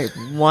 That's a very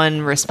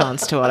one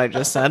response to what I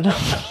just said.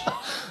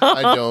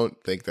 I don't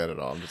think that at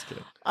all. I'm just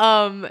kidding.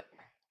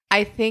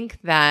 I think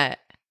that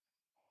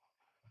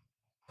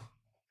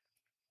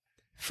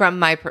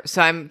from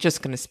so I'm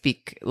just going to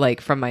speak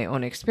like from my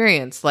own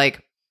experience,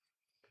 like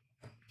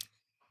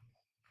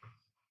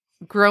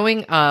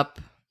growing up,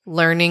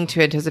 learning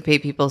to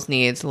anticipate people's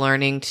needs,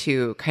 learning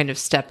to kind of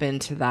step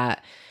into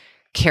that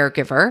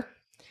caregiver,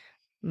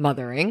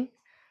 mothering,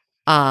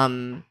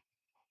 what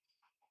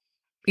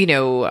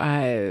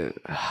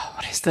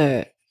is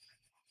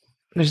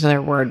there's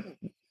another word,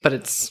 but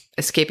it's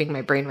escaping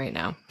my brain right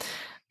now.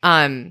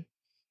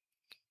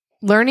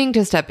 Learning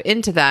to step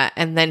into that,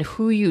 and then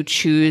who you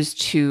choose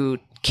to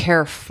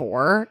care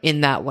for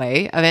in that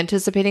way of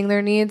anticipating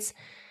their needs,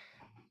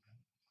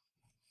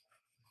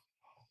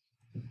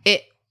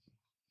 it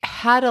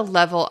had a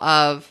level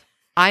of,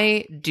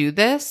 I do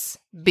this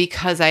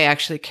because I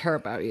actually care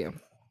about you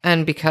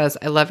and because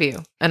I love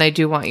you and I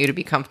do want you to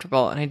be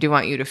comfortable and I do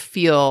want you to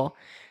feel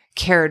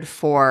cared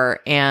for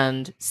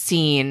and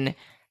seen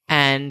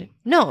and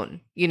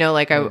known.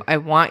 I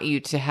want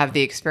you to have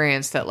the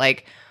experience that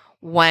like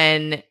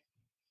when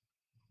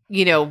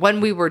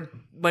we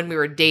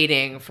were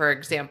dating, for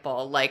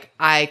example, like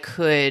I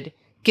could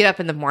get up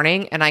in the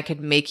morning and I could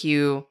make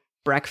you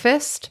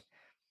breakfast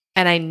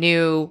and I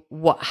knew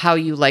how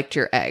you liked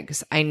your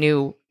eggs. I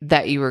knew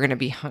that you were going to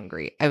be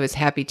hungry. I was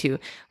happy to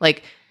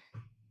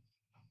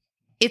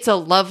it's a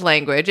love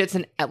language. It's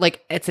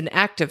an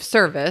act of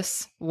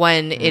service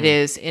when it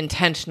is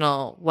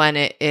intentional, when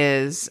it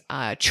is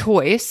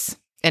choice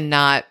and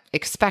not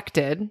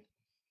expected.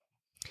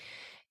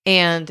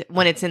 And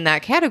when it's in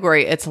that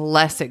category, it's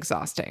less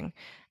exhausting.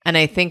 And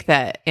I think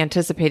that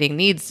anticipating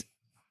needs,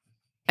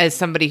 as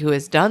somebody who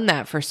has done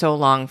that for so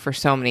long for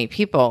so many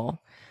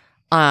people,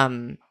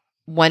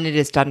 when it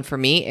is done for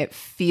me, it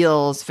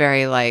feels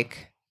very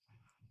like,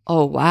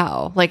 oh,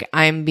 wow, like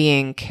I'm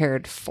being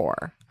cared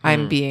for.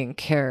 I'm being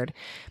cared.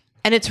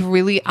 And it's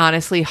really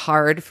honestly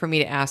hard for me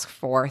to ask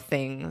for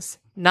things,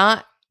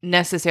 not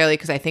necessarily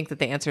because I think that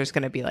the answer is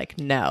going to be like,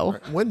 no.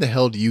 When the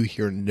hell do you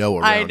hear no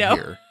around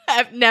here?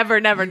 Never.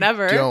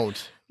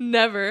 Don't.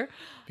 Never.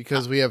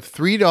 Because we have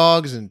 3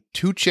 dogs and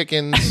 2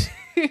 chickens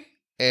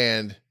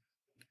and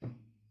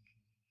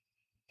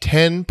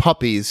 10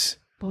 puppies.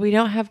 But we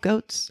don't have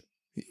goats.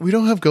 We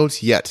don't have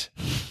goats yet.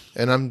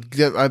 And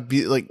I'd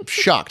be like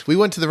shocked. We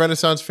went to the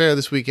Renaissance Fair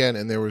this weekend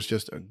and there was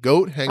just a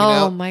goat hanging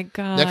out my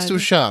God. next to a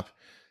shop.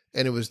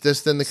 And it was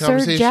then the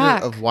conversation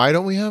of why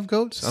don't we have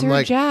goats? I'm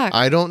like, Jack.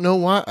 I don't know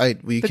why.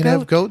 We can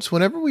have goats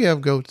whenever we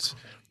have goats.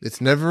 It's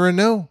never a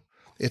no.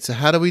 It's a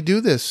how do we do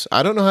this?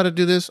 I don't know how to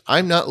do this.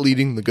 I'm not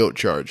leading the goat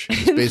charge.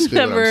 Is basically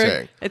what I'm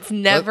saying. It's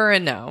never a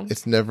no.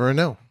 It's never a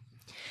no.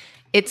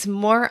 It's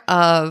more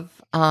of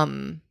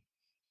not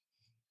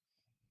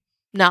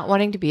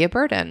wanting to be a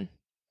burden.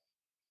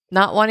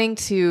 Not wanting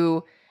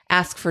to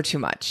ask for too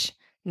much.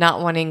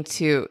 Not wanting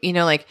to,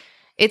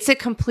 it's a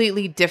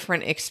completely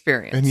different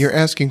experience. And you're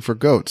asking for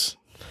goats.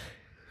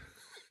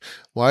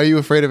 Why are you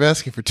afraid of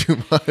asking for too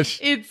much?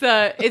 It's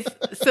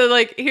so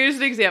like, here's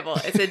an example.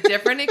 It's a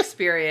different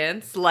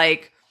experience.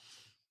 Like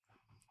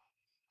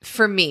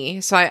for me,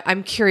 so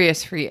I'm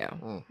curious for you.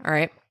 All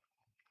right.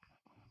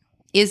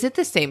 Is it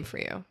the same for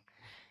you?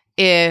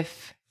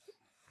 If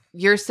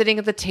you're sitting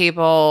at the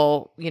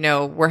table,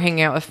 we're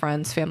hanging out with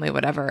friends, family,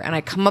 whatever, and I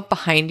come up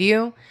behind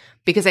you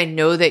because I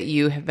know that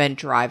you have been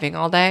driving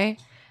all day,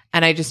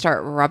 and I just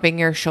start rubbing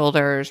your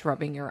shoulders,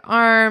 rubbing your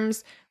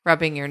arms,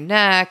 rubbing your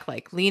neck,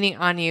 like leaning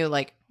on you,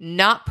 like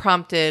not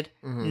prompted,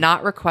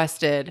 not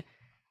requested.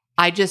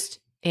 I just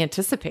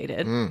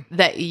anticipated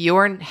that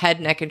your head,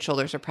 neck, and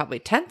shoulders are probably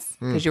tense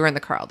because you were in the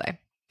car all day.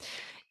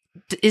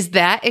 Is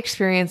that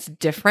experience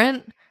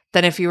different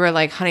than if you were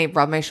like, honey,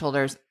 rub my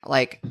shoulders,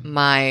 like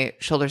my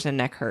shoulders and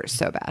neck hurt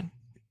so bad?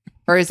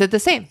 Or is it the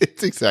same?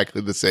 It's exactly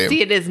the same.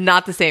 See, it is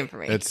not the same for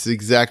me. It's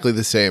exactly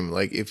the same.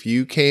 Like if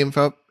you came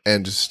up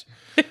and just,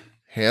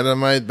 hand on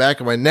my back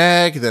of my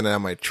neck, then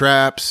on my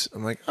traps.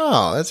 I'm like,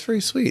 oh, that's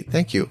very sweet.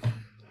 Thank you.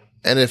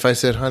 And if I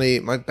said, honey,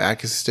 my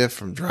back is stiff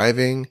from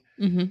driving.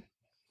 Mm-hmm.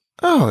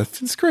 Oh,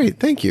 it's great.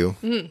 Thank you.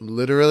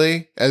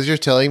 Literally, as you're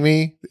telling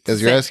me,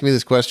 as you're asking me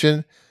this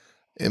question,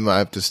 I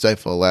have to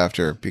stifle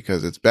laughter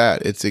because it's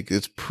bad.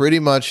 It's pretty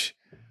much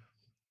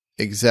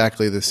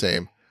exactly the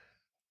same.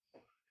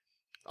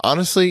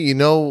 Honestly, you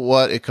know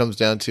what it comes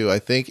down to? I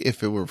think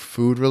if it were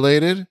food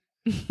related,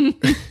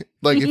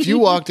 like if you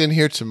walked in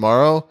here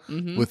tomorrow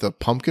with a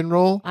pumpkin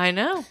roll, I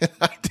know.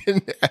 I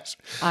didn't ask.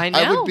 I know.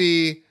 I would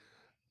be,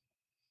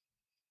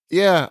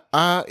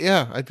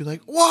 I'd be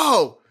like,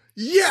 whoa,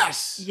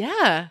 yes.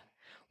 Yeah.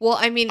 Well,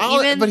 I mean,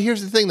 But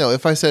here's the thing, though.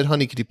 If I said,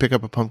 honey, could you pick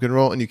up a pumpkin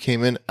roll? And you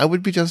came in, I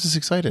would be just as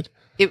excited.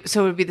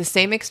 So it would be the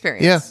same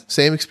experience. Yeah,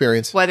 same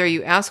experience. Whether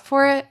you ask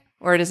for it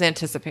or it is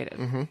anticipated.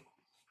 Mm-hmm.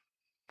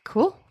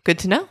 Cool. Good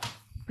to know.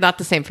 Not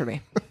the same for me.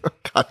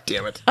 God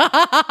damn it.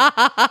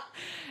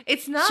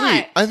 It's not.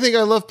 Sweet. I think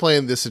I love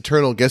playing this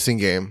eternal guessing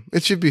game.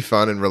 It should be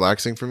fun and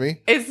relaxing for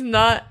me. It's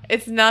not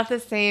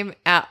the same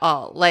at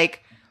all.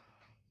 Like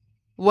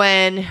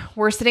when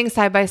we're sitting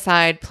side by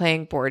side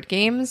playing board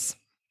games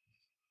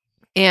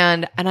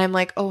and I'm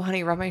like, oh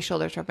honey, rub my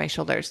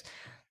shoulders.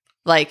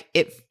 Like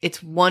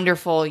it's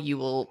wonderful. You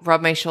will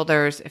rub my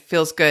shoulders. It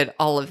feels good.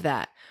 All of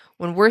that.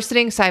 When we're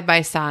sitting side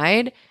by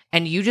side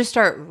and you just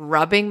start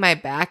rubbing my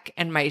back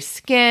and my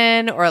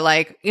skin, or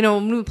like,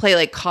 when we play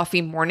like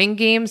coffee morning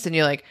games and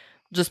you like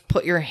just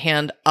put your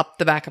hand up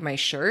the back of my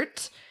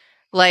shirt,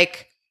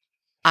 like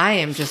I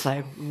am just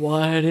like,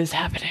 what is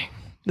happening?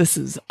 This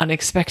is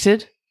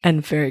unexpected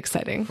and very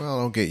exciting. Well,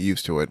 don't get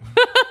used to it.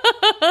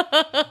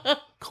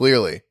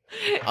 Clearly.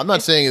 I'm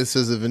not saying this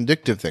is a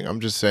vindictive thing. I'm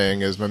just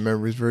saying as my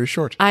memory is very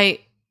short.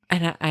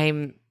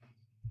 I'm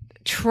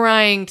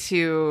trying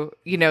to,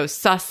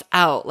 suss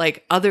out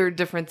like other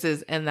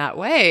differences in that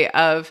way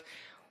of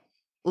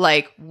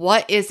like,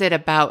 what is it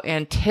about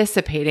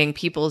anticipating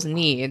people's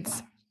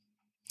needs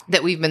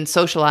that we've been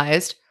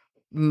socialized?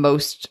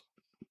 Most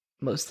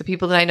of the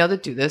people that I know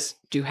that do this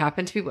do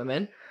happen to be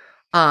women,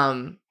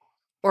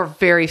 or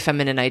very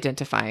feminine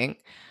identifying.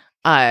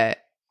 They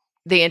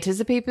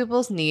anticipate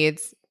people's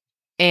needs,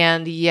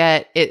 and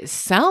yet it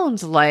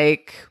sounds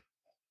like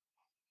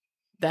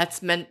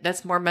that's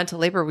more mental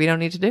labor we don't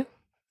need to do.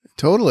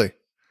 Totally.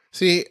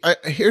 See,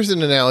 here's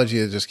an analogy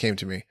that just came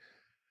to me.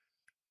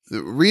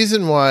 The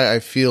reason why I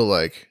feel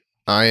like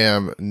I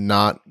am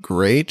not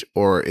great,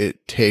 or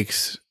it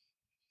takes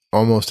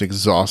almost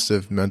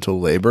exhaustive mental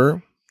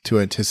labor to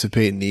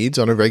anticipate needs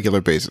on a regular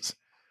basis.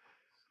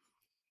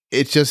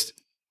 It's just,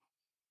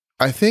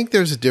 I think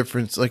there's a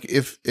difference. Like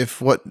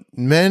if what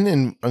men,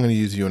 and I'm going to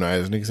use you and I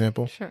as an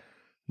example. Sure.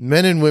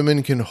 Men and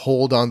women can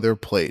hold on their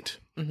plate,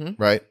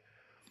 right?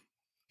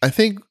 I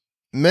think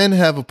men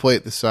have a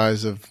plate the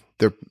size of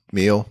their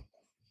meal.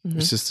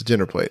 It's just a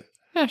dinner plate.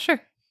 Yeah, sure.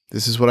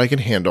 This is what I can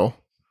handle.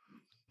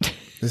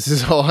 This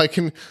is all I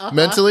can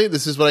mentally.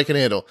 This is what I can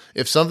handle.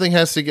 If something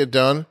has to get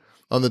done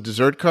on the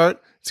dessert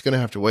cart, it's going to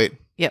have to wait.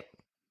 Yep.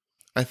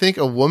 I think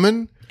a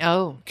woman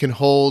can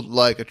hold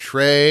like a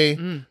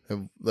tray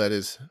that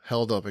is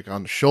held up like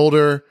on the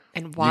shoulder.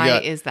 And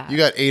why is that? You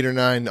got 8 or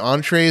 9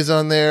 entrees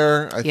on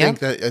there. I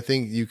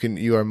think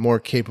you are more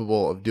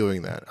capable of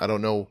doing that. I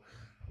don't know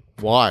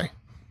why.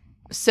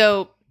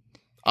 So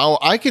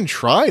I can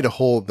try to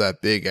hold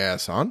that big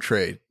ass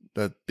entree,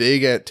 that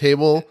big at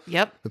table.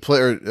 Yep.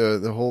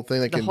 The whole thing,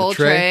 like the whole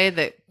tray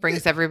that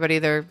brings everybody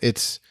their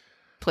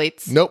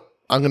plates. Nope.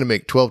 I'm going to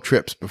make 12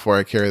 trips before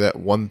I carry that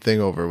one thing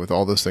over with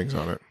all those things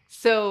on it.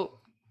 So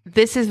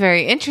this is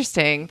very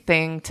interesting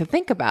thing to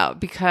think about,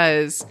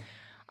 because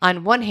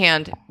on one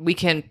hand, we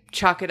can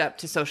chalk it up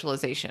to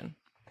socialization.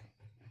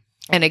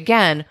 And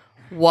again,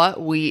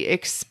 what we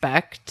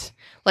expect,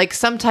 like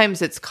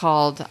sometimes it's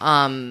called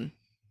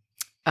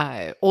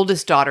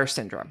oldest daughter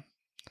syndrome.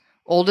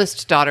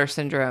 Oldest daughter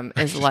syndrome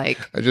is like...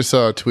 I just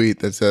saw a tweet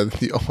that said,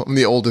 I'm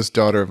the oldest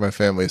daughter of my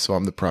family, so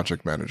I'm the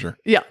project manager.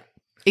 Yeah,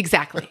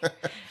 exactly.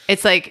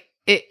 It's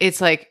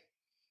like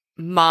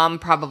mom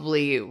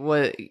probably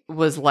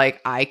was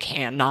like, I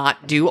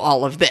cannot do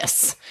all of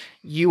this.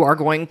 You are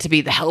going to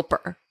be the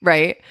helper,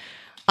 right?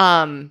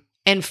 And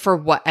for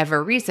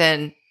whatever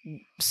reason,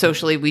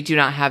 socially, we do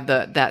not have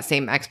that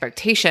same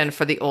expectation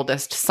for the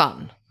oldest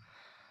son.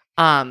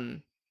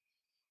 And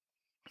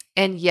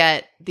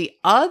yet the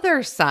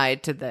other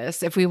side to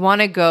this, if we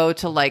want to go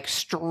to like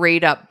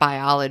straight up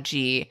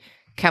biology,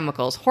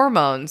 chemicals,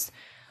 hormones,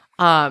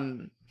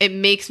 it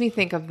makes me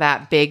think of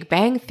that Big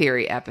Bang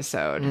Theory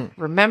episode.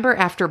 Remember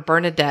after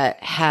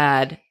Bernadette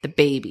had the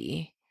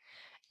baby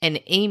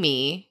and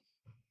Amy,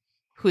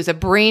 who's a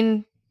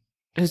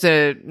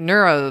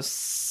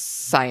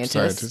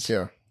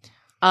neuroscientist,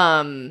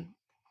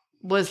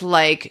 was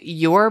like,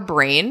 your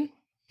brain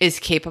is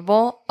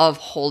capable of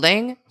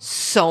holding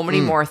so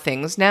many more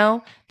things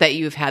now that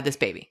you've had this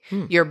baby.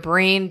 Your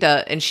brain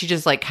does, and she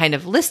just like kind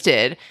of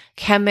listed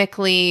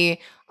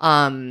chemically,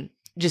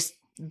 just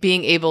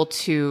being able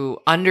to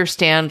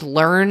understand,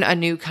 learn a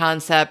new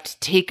concept,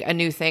 take a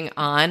new thing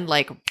on,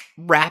 like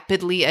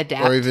rapidly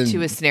adapt or even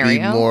to a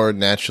scenario. be more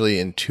naturally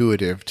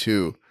intuitive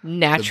to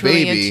Naturally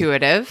the baby,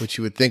 intuitive. which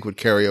you would think would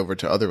carry over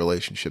to other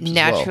relationships as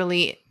well.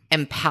 Naturally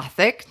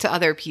empathic to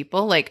other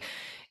people. Like,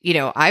 you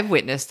know, I've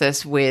witnessed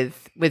this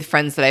with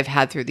friends that I've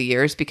had through the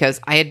years because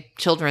I had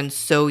children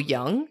so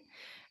young.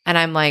 And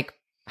I'm like,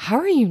 how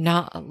are you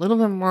not a little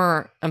bit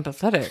more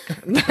empathetic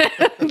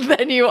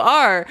than you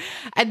are?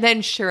 And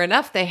then sure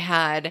enough, they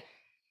had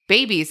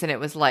babies and it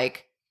was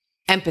like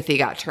empathy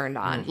got turned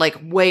on, like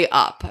way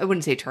up. I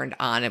wouldn't say turned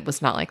on. It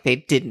was not like they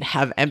didn't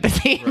have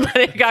empathy, but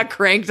it got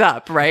cranked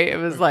up, right? It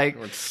was like,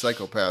 We're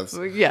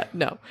psychopaths. yeah,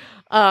 no.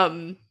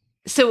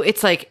 So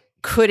it's like,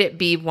 could it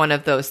be one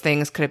of those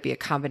things? Could it be a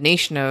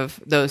combination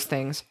of those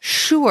things?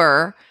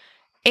 Sure.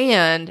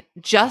 And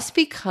just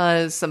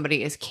because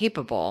somebody is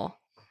capable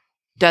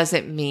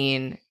doesn't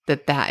mean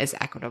that that is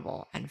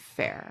equitable and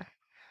fair.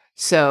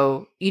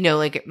 So, you know,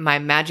 like my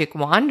magic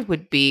wand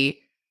would be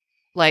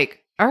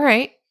like, all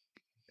right,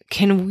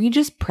 can we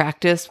just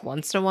practice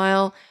once in a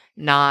while?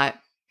 Not,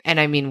 and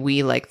I mean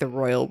we, like the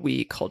royal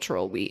we,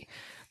 cultural we,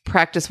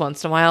 practice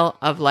once in a while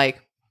of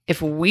like, if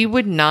we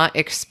would not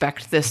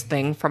expect this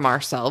thing from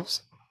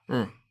ourselves,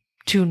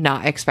 to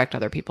not expect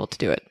other people to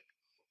do it.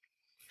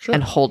 Sure.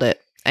 And hold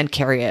it and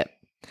carry it.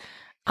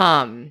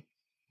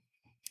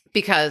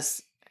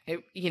 Because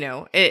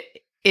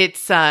it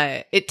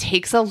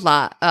takes a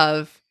lot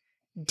of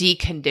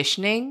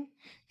deconditioning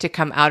to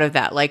come out of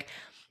that. Like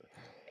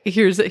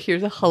here's a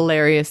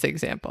hilarious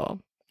example.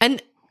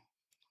 And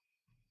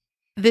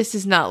this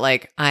is not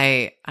like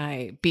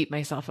I beat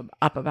myself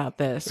up about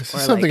this. This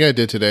is something I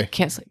did today.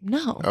 Can't sleep.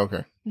 No.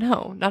 Okay.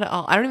 No, not at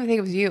all. I don't even think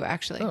it was you,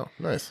 actually. Oh,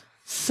 nice.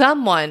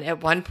 Someone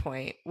at one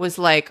point was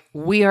like,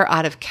 we are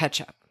out of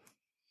ketchup.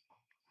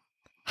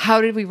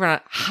 How do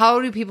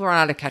people run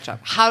out of ketchup?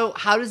 How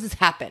does this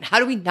happen? How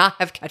do we not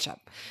have ketchup?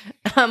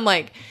 And I'm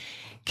like,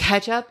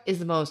 ketchup is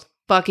the most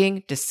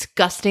fucking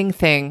disgusting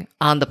thing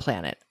on the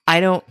planet. I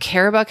don't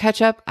care about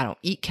ketchup. I don't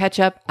eat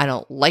ketchup. I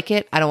don't like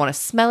it. I don't want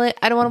to smell it.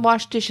 I don't want to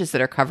wash dishes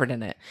that are covered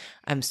in it.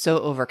 I'm so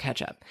over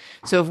ketchup.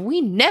 So if we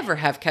never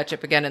have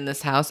ketchup again in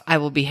this house, I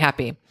will be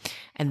happy.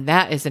 And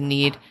that is a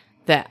need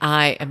that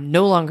I am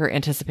no longer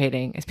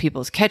anticipating as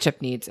people's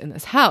ketchup needs in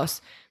this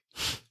house.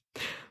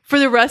 For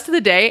the rest of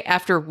the day,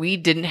 after we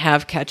didn't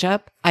have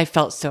ketchup, I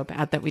felt so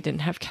bad that we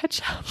didn't have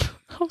ketchup.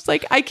 I was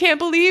like, I can't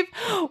believe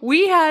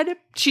we had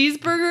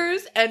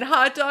cheeseburgers and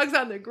hot dogs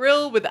on the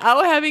grill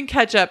without having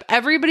ketchup.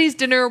 Everybody's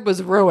dinner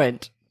was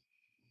ruined.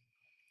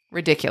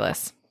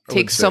 Ridiculous.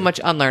 Takes so much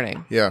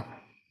unlearning. Yeah.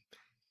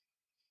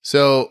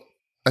 So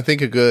I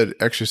think a good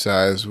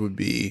exercise would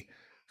be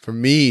for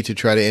me to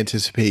try to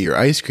anticipate your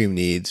ice cream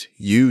needs.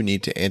 You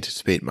need to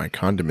anticipate my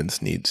condiments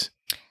needs.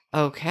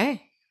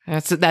 Okay.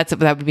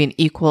 That would be an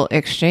equal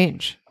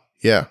exchange.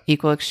 Yeah.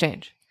 Equal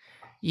exchange.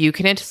 You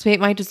can anticipate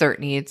my dessert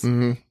needs.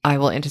 Mm-hmm. I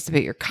will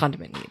anticipate your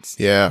condiment needs.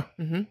 Yeah.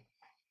 Mm-hmm.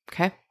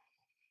 Okay.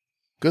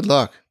 Good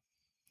luck.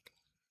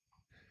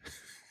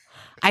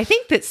 I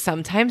think that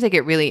sometimes I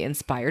get really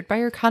inspired by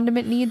your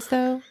condiment needs,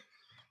 though.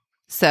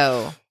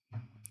 So,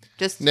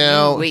 just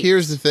now wait.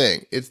 Here's the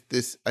thing. It's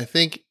this. I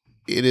think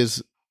it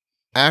is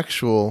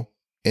actual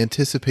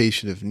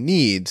anticipation of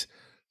needs,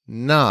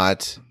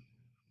 not.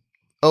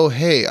 Oh,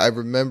 hey, I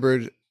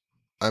remembered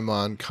I'm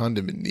on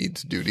condiment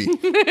needs duty.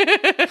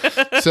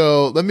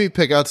 So let me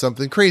pick out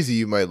something crazy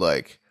you might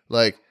like.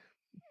 Like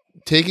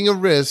taking a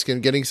risk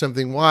and getting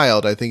something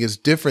wild, I think is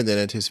different than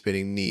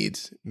anticipating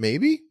needs.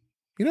 Maybe?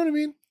 You know what I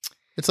mean?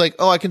 It's like,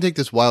 oh, I can take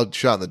this wild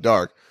shot in the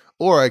dark.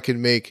 Or I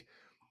can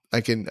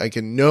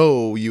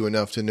know you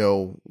enough to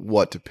know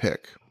what to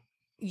pick.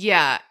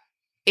 Yeah.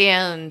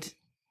 And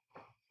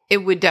it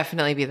would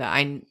definitely be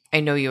that I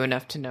know you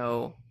enough to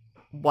know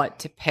what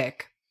to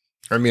pick.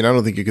 I mean, I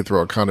don't think you could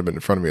throw a condiment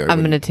in front of me. I'm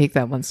going to take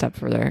that one step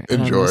further.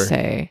 Enjoy. I'm going to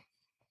say,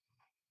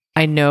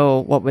 I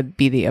know what would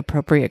be the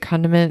appropriate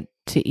condiment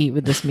to eat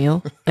with this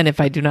meal. And if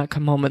I do not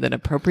come home with an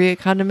appropriate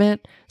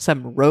condiment,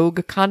 some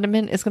rogue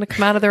condiment is going to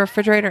come out of the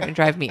refrigerator and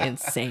drive me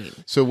insane.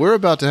 So we're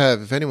about to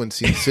have, if anyone's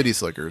seen City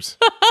Slickers,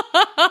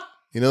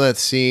 you know that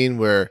scene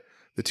where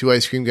the two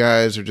ice cream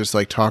guys are just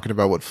like talking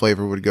about what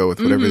flavor would go with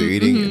whatever they're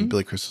eating. Mm-hmm. And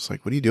Billy Crystal's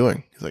like, what are you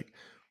doing? He's like,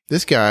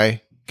 this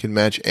guy can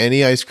match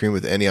any ice cream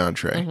with any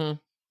entree. Mm-hmm.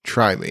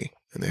 Try me.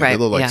 And they have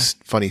a little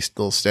funny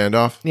little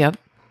standoff. Yep.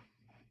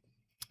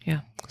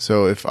 Yeah.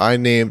 So if I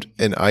named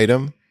an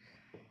item,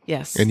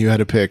 yes, and you had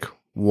to pick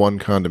one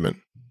condiment,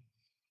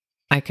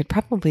 I could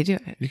probably do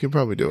it. You could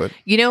probably do it.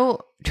 You know,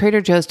 Trader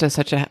Joe's does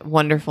such a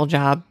wonderful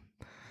job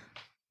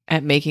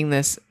at making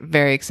this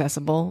very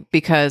accessible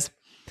because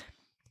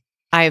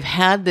I've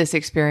had this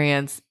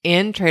experience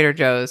in Trader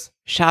Joe's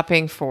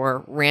shopping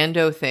for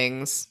rando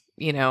things,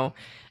 you know.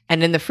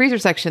 And in the freezer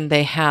section,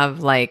 they have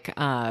like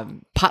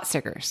pot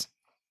stickers,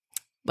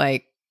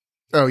 like,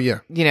 oh yeah,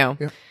 you know,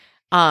 yeah.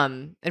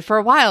 And for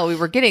a while we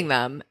were getting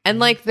them, and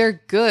like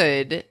they're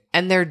good,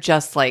 and they're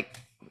just like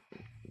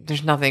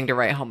there's nothing to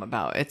write home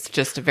about. It's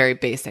just a very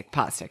basic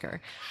pot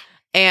sticker.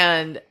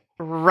 And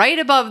right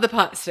above the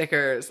pot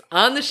stickers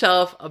on the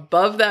shelf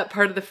above that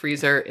part of the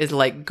freezer is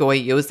like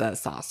Goiyosa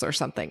sauce or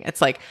something.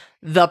 It's like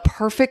the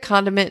perfect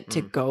condiment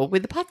to go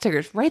with the pot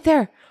stickers right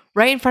there,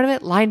 right in front of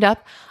it, lined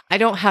up. I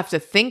don't have to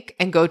think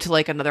and go to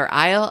like another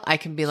aisle. I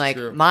can be like,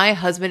 Sure. my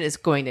husband is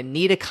going to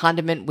need a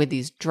condiment with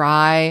these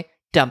dry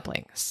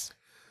dumplings.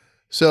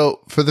 So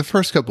for the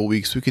first couple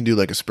weeks, we can do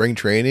like a spring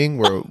training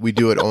where we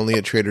do it only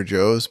at Trader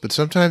Joe's. But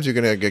sometimes you're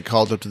gonna get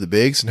called up to the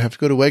bigs and have to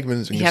go to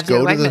Wegmans and You just have to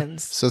go go to to the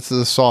Wegmans. to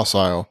the sauce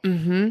aisle,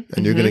 Mm-hmm.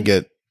 and you're gonna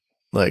get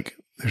like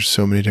there's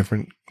so many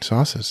different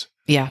sauces.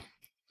 Yeah.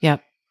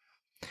 Yep.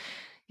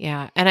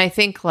 Yeah. And I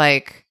think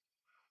like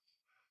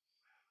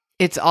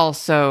it's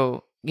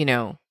also, you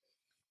know,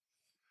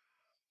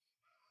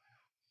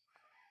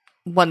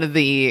 one of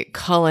the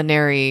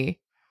culinary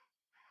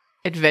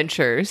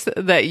adventures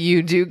that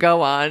you do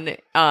go on,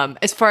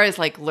 as far as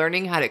like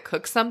learning how to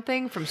cook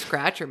something from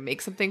scratch or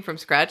make something from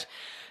scratch.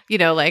 You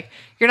know, like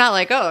you're not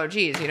like, oh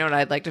geez, you know what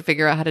I'd like to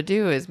figure out how to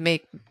do is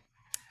make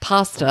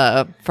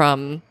pasta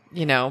from,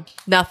 you know,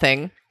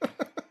 nothing.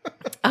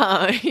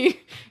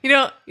 You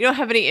don't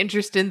have any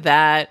interest in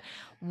that.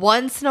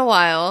 Once in a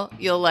while,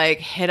 you'll like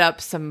hit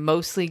up some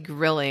mostly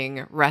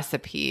grilling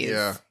recipes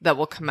Yeah. that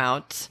will come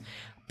out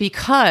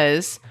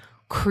because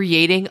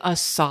creating a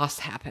sauce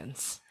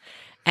happens.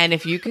 And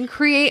if you can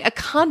create a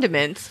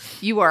condiment,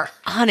 you are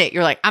on it.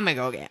 You're like, I'm going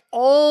to go get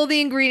all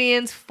the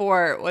ingredients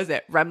for, was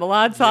it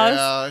remoulade sauce?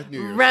 Yeah, I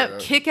knew you were saying that.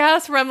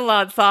 Kick-ass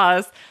remoulade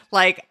sauce.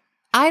 Like,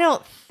 I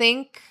don't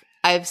think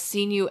I've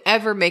seen you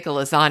ever make a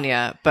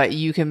lasagna, but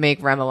you can make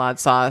remoulade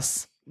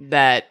sauce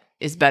that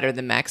is better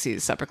than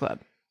Maxie's Supper Club.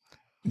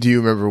 Do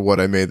you remember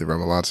what I made the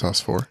remoulade sauce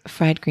for?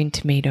 Fried green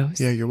tomatoes.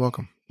 Yeah, you're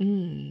welcome.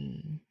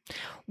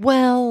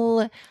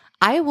 Well,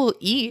 I will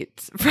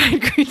eat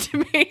fried green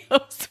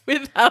tomatoes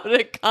without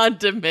a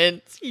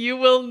condiment. You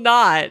will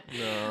not.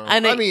 No.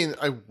 And I mean,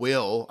 I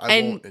will. I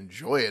and- won't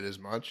enjoy it as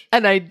much.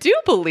 And I do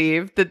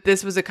believe that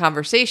this was a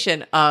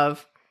conversation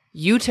of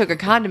you took a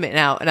condiment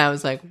out and I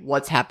was like,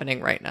 what's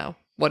happening right now?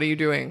 What are you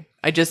doing?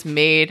 I just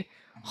made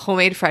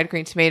homemade fried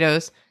green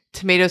tomatoes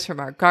from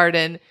our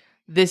garden.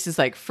 This is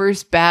like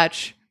first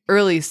batch,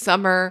 early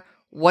summer.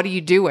 What are you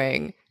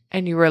doing?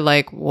 And you were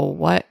like, well,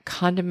 what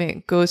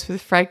condiment goes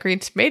with fried green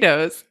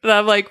tomatoes? And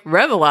I'm like,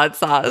 remoulade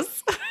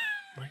sauce.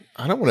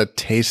 I don't want to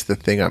taste the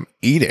thing I'm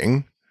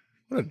eating.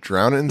 I'm going to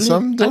drown it in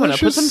some I want delicious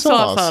to put some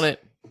sauce on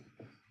it.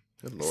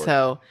 Good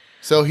Lord.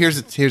 So, Here's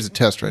a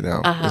test right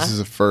now. Uh-huh. This is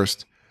a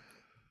first.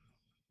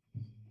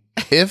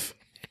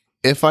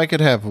 If I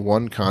could have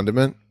one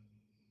condiment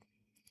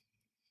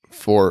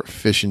for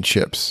fish and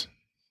chips,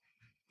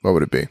 what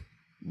would it be?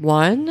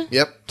 one,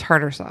 Yep.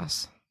 tartar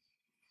sauce.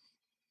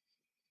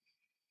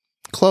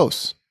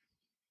 Close.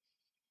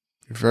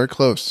 You're very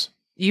close.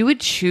 You would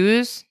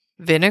choose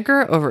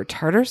vinegar over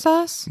tartar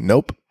sauce?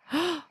 Nope.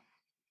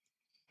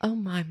 Oh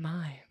my.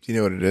 Do you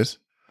know what it is?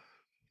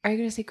 Are you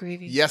going to say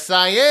gravy? Yes,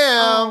 I am.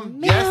 Oh,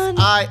 Yes, man.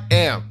 I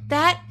am.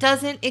 That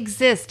doesn't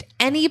exist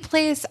any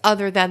place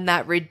other than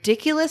that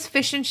ridiculous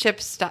fish and chip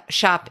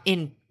shop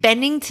in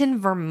Bennington,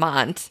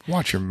 Vermont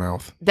Watch your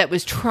mouth. that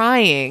was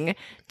trying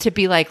to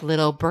be like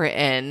Little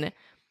Britain.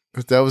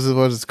 That was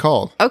what it's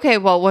called. Okay,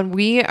 well, when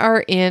we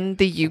are in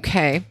the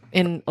UK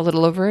in a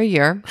little over a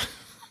year,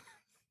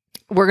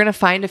 we're going to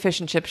find a fish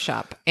and chip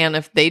shop. And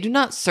if they do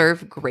not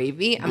serve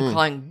gravy, I'm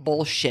calling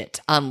bullshit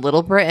on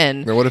Little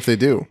Britain. Now, what if they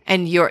do?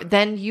 And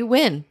then you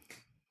win.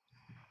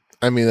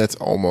 I mean, that's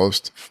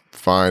almost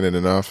fine and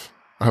enough.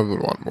 I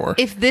would want more.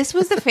 If this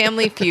was the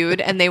Family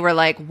Feud and they were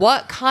like,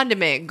 what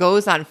condiment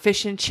goes on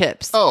fish and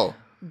chips? Oh,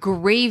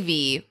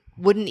 Gravy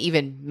wouldn't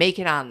even make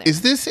it on there.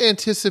 is this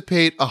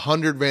anticipate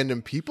 100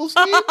 random people's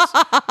needs?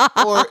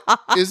 Or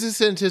is this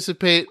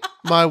anticipate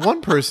my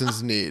one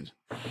person's need?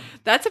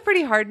 That's a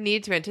pretty hard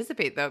need to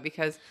anticipate, though,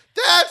 because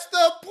That's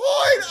the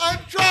point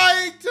I'm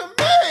trying to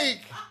make.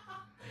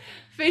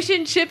 fish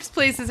and chips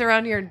places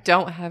around here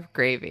don't have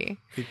gravy.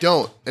 They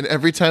don't. And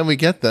every time we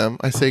get them,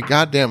 I say,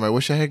 God damn, I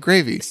wish I had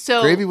gravy.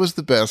 So- Gravy was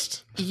the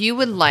best. You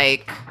would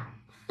like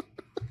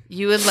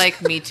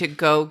me to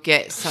go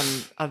get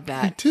some of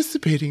that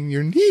Anticipating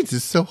your needs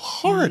is so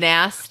hard.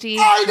 nasty,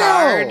 I know.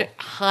 hard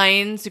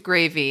Heinz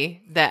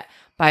gravy that,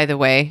 by the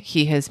way,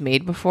 he has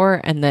made before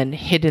and then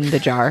hid in the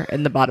jar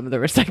in the bottom of the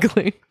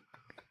recycling.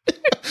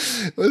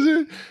 Was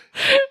it?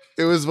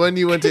 It was when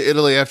you went to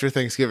Italy after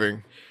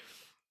Thanksgiving.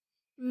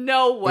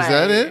 No way. Was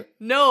that it?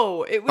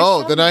 No, it was. Oh,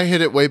 some- then I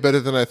hit it way better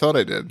than I thought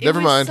I did. It Never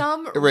was mind.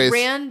 Some Erase.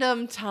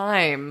 random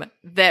time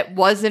that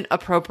wasn't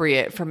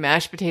appropriate for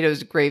mashed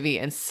potatoes, gravy,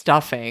 and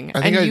stuffing.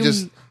 I think and I you-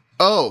 just.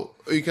 Oh,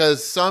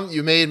 because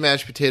you made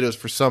mashed potatoes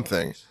for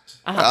something.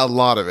 Uh-huh. A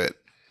lot of it.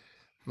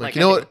 I'm Like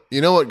you know I what?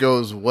 You know what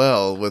goes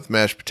well with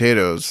mashed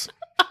potatoes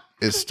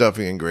is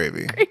stuffing and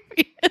gravy.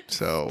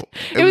 So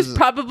It was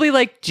probably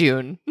like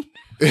June.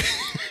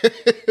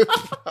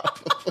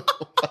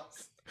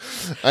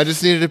 I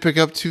just needed to pick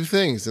up two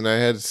things, and I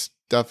had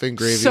stuffing,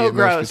 gravy, So and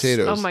mashed gross.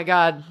 potatoes. Oh my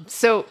god.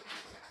 So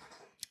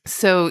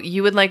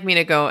you would like me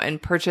to go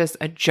and purchase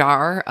a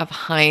jar of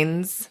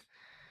Heinz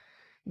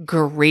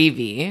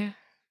gravy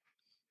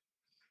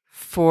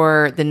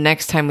for the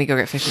next time we go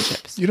get fish and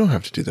chips. You don't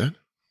have to do that.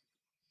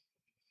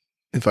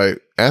 If I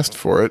asked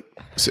for it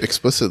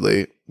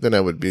explicitly, then I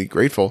would be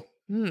grateful.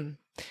 And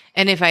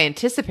if I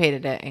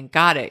anticipated it and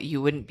got it,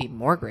 you wouldn't be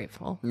more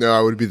grateful. No,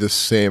 I would be the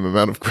same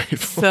amount of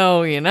grateful.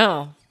 So, you're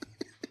going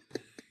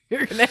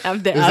to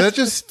have to Does ask. that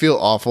just feel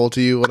awful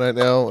to you when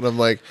I'm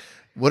like,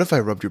 what if I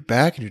rubbed your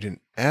back and you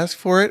didn't ask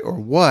for it? Or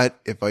what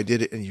if I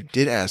did it and you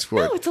did ask for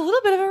No, it? it's a little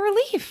bit of a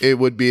relief. It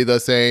would be the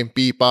same.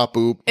 Beep, bop,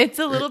 boop. It's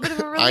a little bit of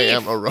a relief. I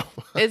am a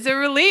robot. It's a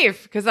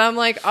relief because I'm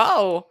like,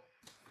 oh,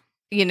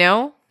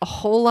 a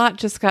whole lot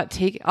just got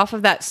taken off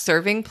of that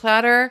serving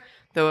platter.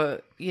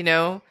 The,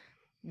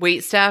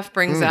 wait staff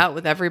brings out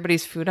with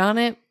everybody's food on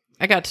it.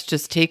 I got to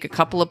just take a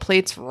couple of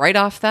plates right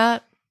off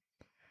that,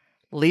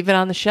 leave it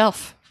on the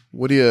shelf.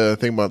 What do you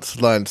think about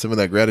sliding some of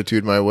that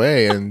gratitude my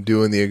way and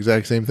doing the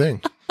exact same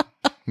thing?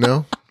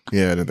 No?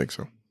 Yeah, I didn't think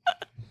so.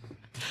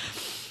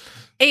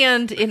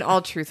 And in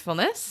all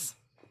truthfulness,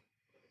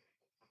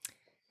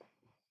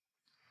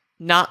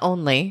 not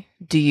only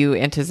do you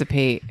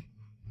anticipate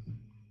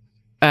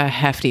a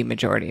hefty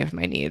majority of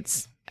my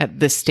needs at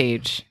this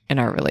stage in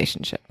our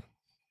relationship,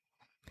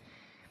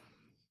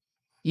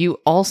 you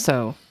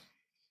also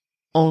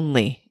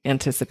only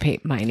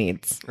anticipate my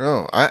needs.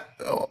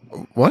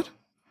 What?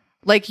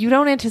 Like, you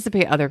don't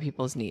anticipate other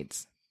people's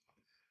needs.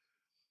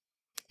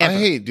 Ever. I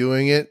hate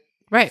doing it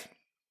Right.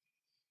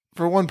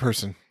 for one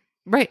person.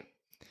 Right.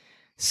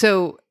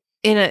 So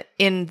in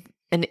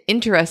an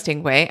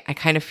interesting way, I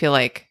kind of feel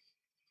like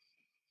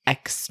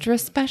extra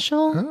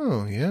special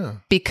Oh, yeah.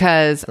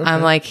 because Okay.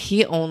 I'm like,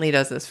 he only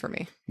does this for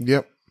me.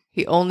 Yep.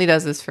 He only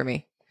does this for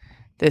me.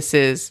 This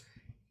is,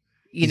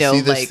 See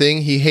this like,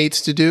 thing he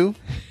hates to do?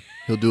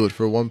 He'll do it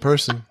for one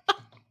person.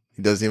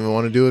 He doesn't even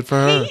want to do it for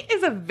her. hate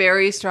is a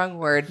very strong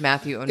word,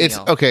 Matthew O'Neill. It's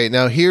okay.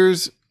 Now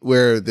here's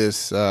where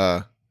this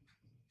I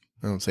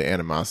don't say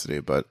animosity,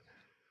 but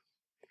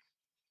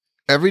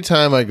every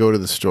time I go to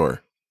the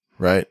store,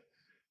 right?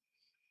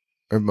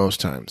 Or most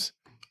times,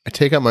 I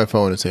take out my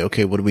phone and say,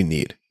 okay, what do we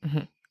need?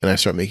 Mhm. And I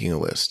start making a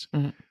list.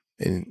 Mhm.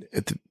 And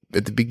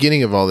at the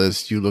beginning of all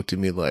this, you looked at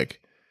me like,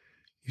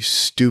 you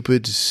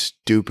stupid,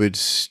 stupid,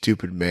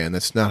 stupid man.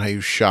 That's not how you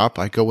shop.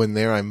 I go in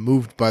there, I'm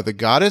moved by the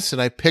goddess,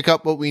 and I pick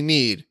up what we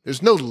need.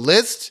 There's no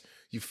list,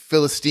 you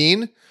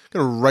Philistine.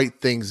 Gotta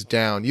write things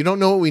down. You don't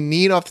know what we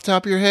need off the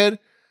top of your head?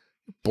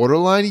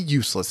 Borderline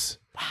useless.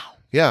 Wow.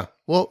 Yeah.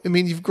 Well, I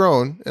mean, you've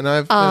grown, and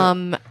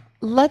I've.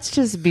 Let's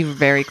just be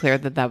very clear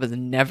that was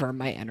never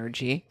my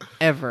energy,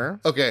 ever.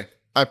 Okay.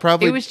 I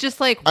probably. It was just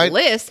like,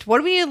 list. What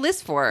do we need a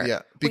list for?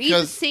 Yeah, we eat the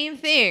because- same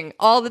thing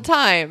all the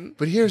time.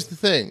 But here's the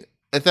thing.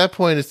 At that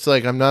point, it's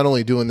like, I'm not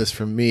only doing this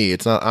for me.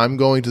 It's not, I'm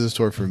going to the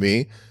store for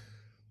me.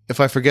 If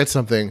I forget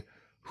something,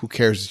 who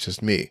cares? It's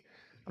just me.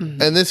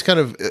 Mm-hmm. And this kind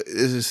of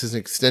is an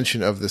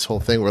extension of this whole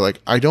thing where, like,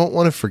 I don't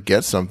want to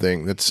forget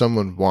something that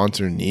someone wants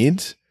or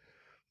needs.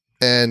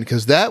 And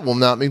because that will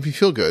not make me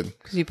feel good.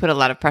 Because you put a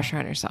lot of pressure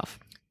on yourself.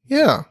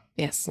 Yeah.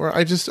 Yes. Where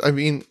I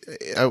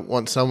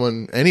want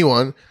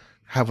anyone,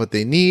 have what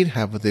they need,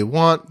 have what they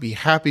want, be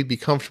happy, be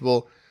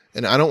comfortable.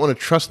 And I don't want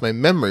to trust my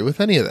memory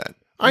with any of that.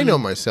 I know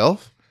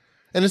myself.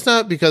 And it's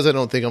not because I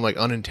don't think I'm like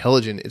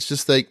unintelligent. It's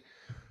just like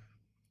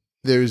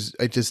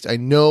I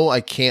know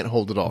I can't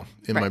hold it all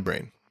in my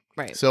brain.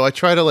 Right. So I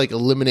try to like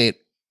eliminate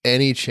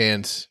any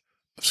chance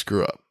of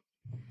screw up.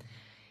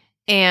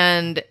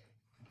 And,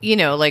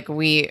 like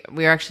we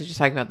were actually just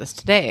talking about this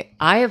today.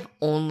 I have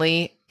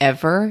only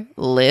ever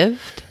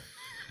lived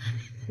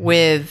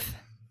with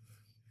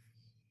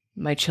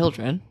my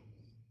children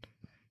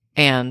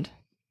and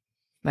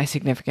my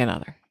significant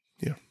other.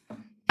 Yeah.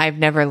 I've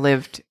never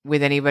lived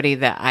with anybody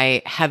that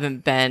I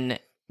haven't been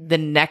the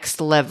next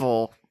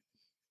level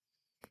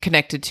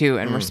connected to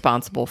and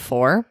responsible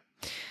for.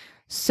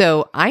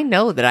 So I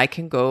know that I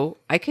could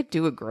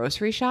do a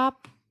grocery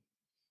shop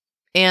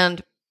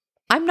and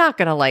I'm not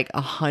going to like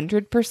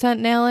 100%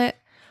 nail it,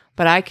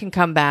 but I can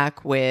come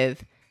back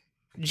with,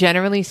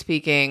 generally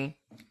speaking,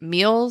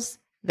 meals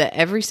that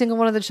every single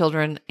one of the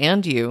children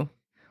and you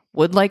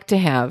would like to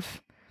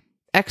have,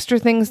 extra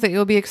things that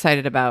you'll be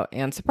excited about,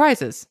 and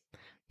surprises.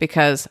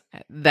 Because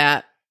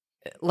that,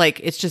 like,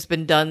 it's just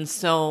been done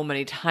so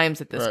many times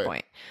at this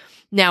point.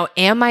 Now,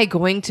 am I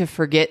going to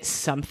forget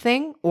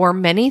something or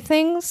many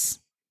things?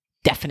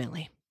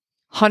 Definitely.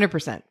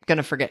 100%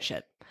 gonna forget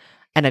shit.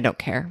 And I don't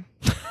care.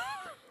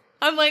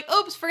 I'm like,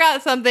 oops,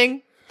 forgot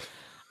something.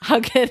 I'll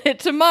get it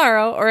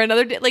tomorrow or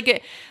another day.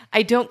 Like,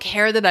 I don't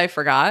care that I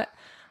forgot.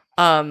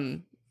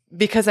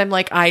 Because I'm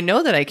like, I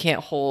know that I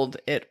can't hold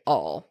it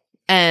all.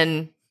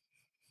 And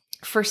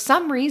for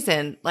some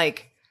reason,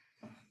 like,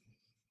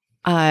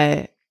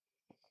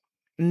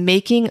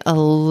 making a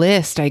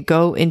list, I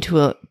go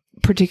into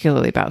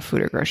particularly about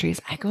food or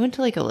groceries, I go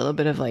into like a little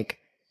bit of like,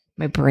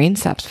 my brain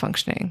stops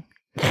functioning.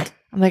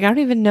 I'm like, I don't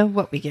even know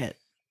what we get.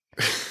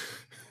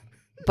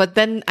 But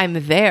then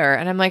I'm there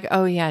and I'm like,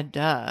 oh yeah,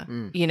 duh.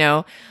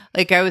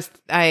 Like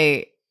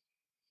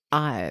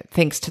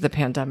thanks to the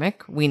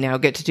pandemic, we now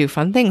get to do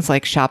fun things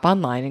like shop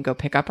online and go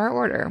pick up our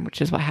order,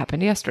 which is what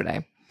happened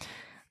yesterday.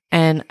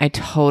 And I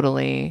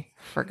totally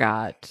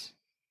forgot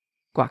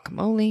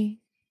guacamole,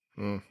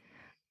 Mm.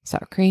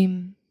 sour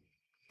cream.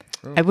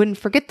 Oh. I wouldn't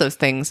forget those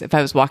things if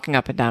I was walking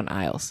up and down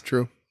aisles.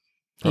 True.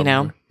 You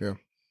know? Yeah.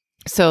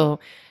 So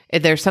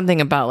there's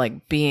something about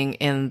like being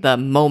in the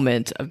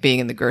moment of being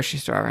in the grocery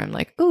store where I'm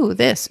like, ooh,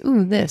 this,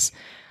 ooh, this.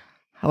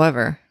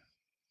 However,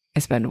 I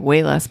spend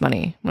way less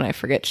money when I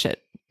forget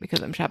shit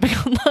because I'm shopping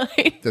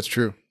online. That's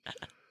true.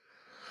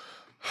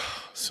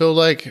 So,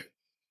 like,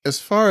 as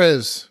far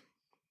as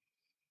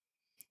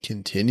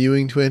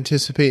continuing to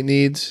anticipate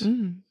needs,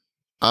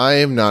 I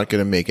am not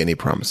going to make any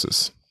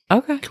promises.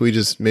 Okay. Can we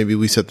just, maybe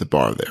we set the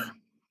bar there?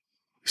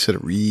 We set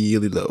it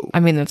really low. I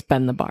mean, that's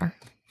been the bar.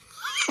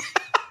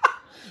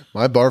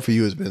 My bar for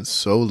you has been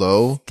so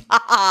low.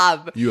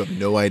 Stop. You have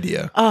no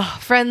idea. Oh,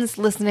 friends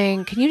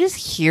listening, can you just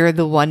hear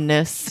the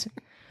oneness?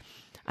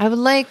 I would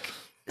like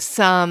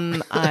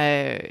some,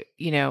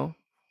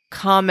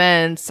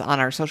 comments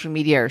on our social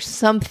media or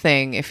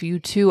something if you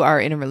two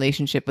are in a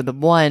relationship with the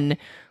one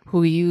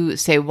who you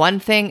say one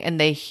thing and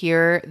they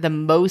hear the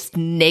most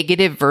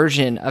negative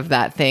version of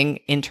that thing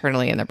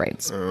internally in their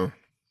brains.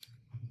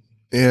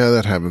 Yeah,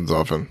 that happens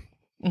often.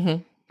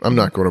 Mm-hmm. I'm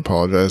not going to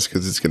apologize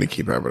because it's going to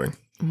keep happening.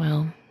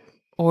 Well,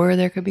 or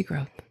there could be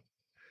growth.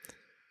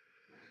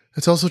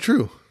 That's also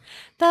true.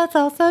 That's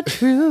also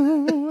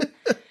true.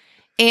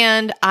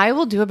 And I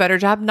will do a better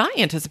job not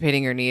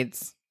anticipating your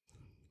needs.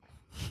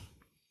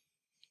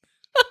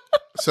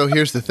 So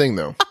here's the thing,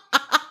 though.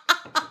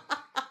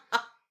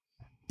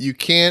 You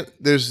can't,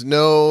 there's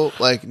no,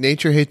 like,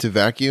 nature hates a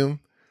vacuum.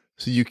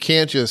 So you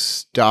can't just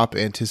stop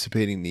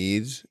anticipating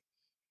needs.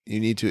 You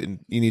need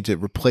to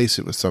replace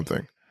it with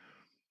something.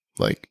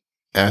 Like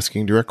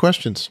asking direct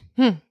questions.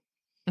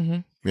 Mm-hmm.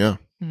 Yeah.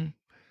 Mm-hmm.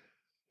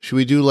 Should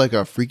we do like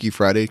a Freaky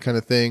Friday kind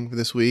of thing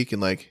this week?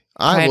 And like,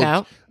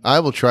 I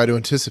will try to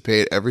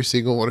anticipate every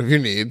single one of your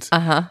needs.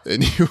 Uh-huh.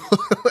 And you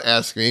will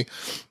ask me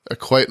a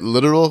quite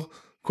literal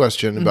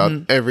question about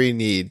Mm-hmm. every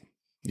need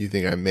you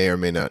think I may or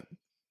may not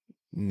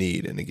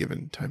need in a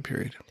given time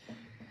period.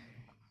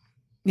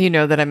 You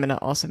know that I'm going to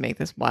also make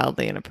this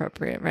wildly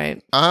inappropriate,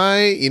 right?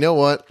 You know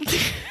what?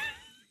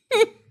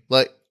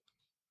 Like,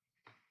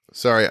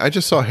 sorry, I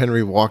just saw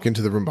Henry walk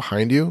into the room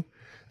behind you,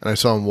 and I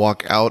saw him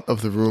walk out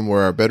of the room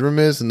where our bedroom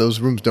is, and those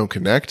rooms don't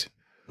connect.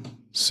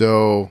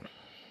 So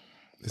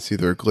it's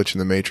either a glitch in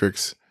the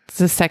Matrix. It's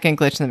the second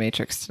glitch in the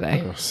Matrix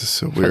today. Oh, this is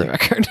so For the weird.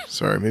 record.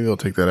 Sorry, maybe I'll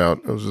take that out.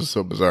 It was just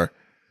so bizarre.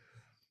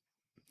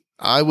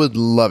 I would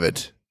love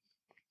it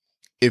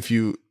if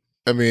you,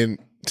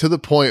 to the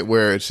point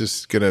where it's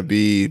just going to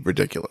be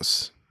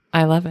ridiculous.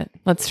 I love it.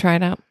 Let's try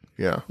it out.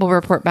 Yeah. We'll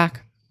report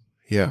back.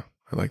 Yeah,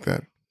 I like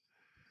that.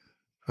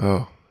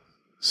 Oh,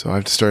 so I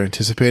have to start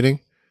anticipating?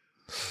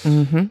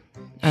 Mm-hmm. And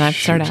I have to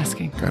start Shoot.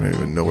 asking. I don't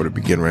even know where to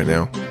begin right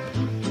now.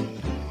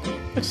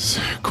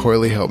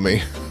 Coily, help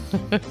me.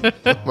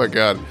 Oh my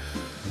God.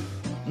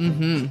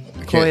 Mm-hmm.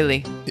 I can't-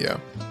 Coily. Yeah.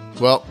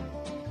 Well,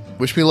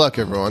 wish me luck,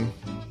 everyone.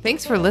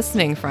 Thanks for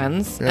listening,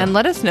 friends. Yeah. And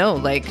let us know,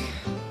 like,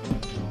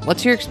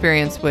 what's your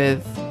experience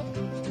with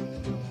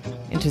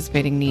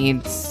anticipating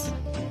needs,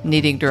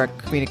 needing direct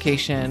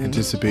communication?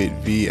 Anticipate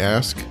V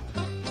ask.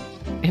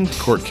 Court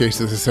Court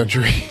case of the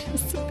century.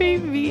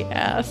 Anticipate me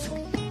ask.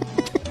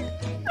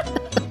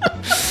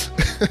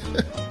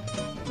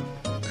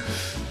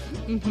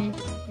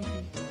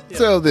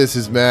 So this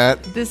is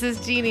Matt. This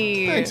is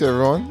Jeannie. Thanks,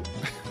 everyone.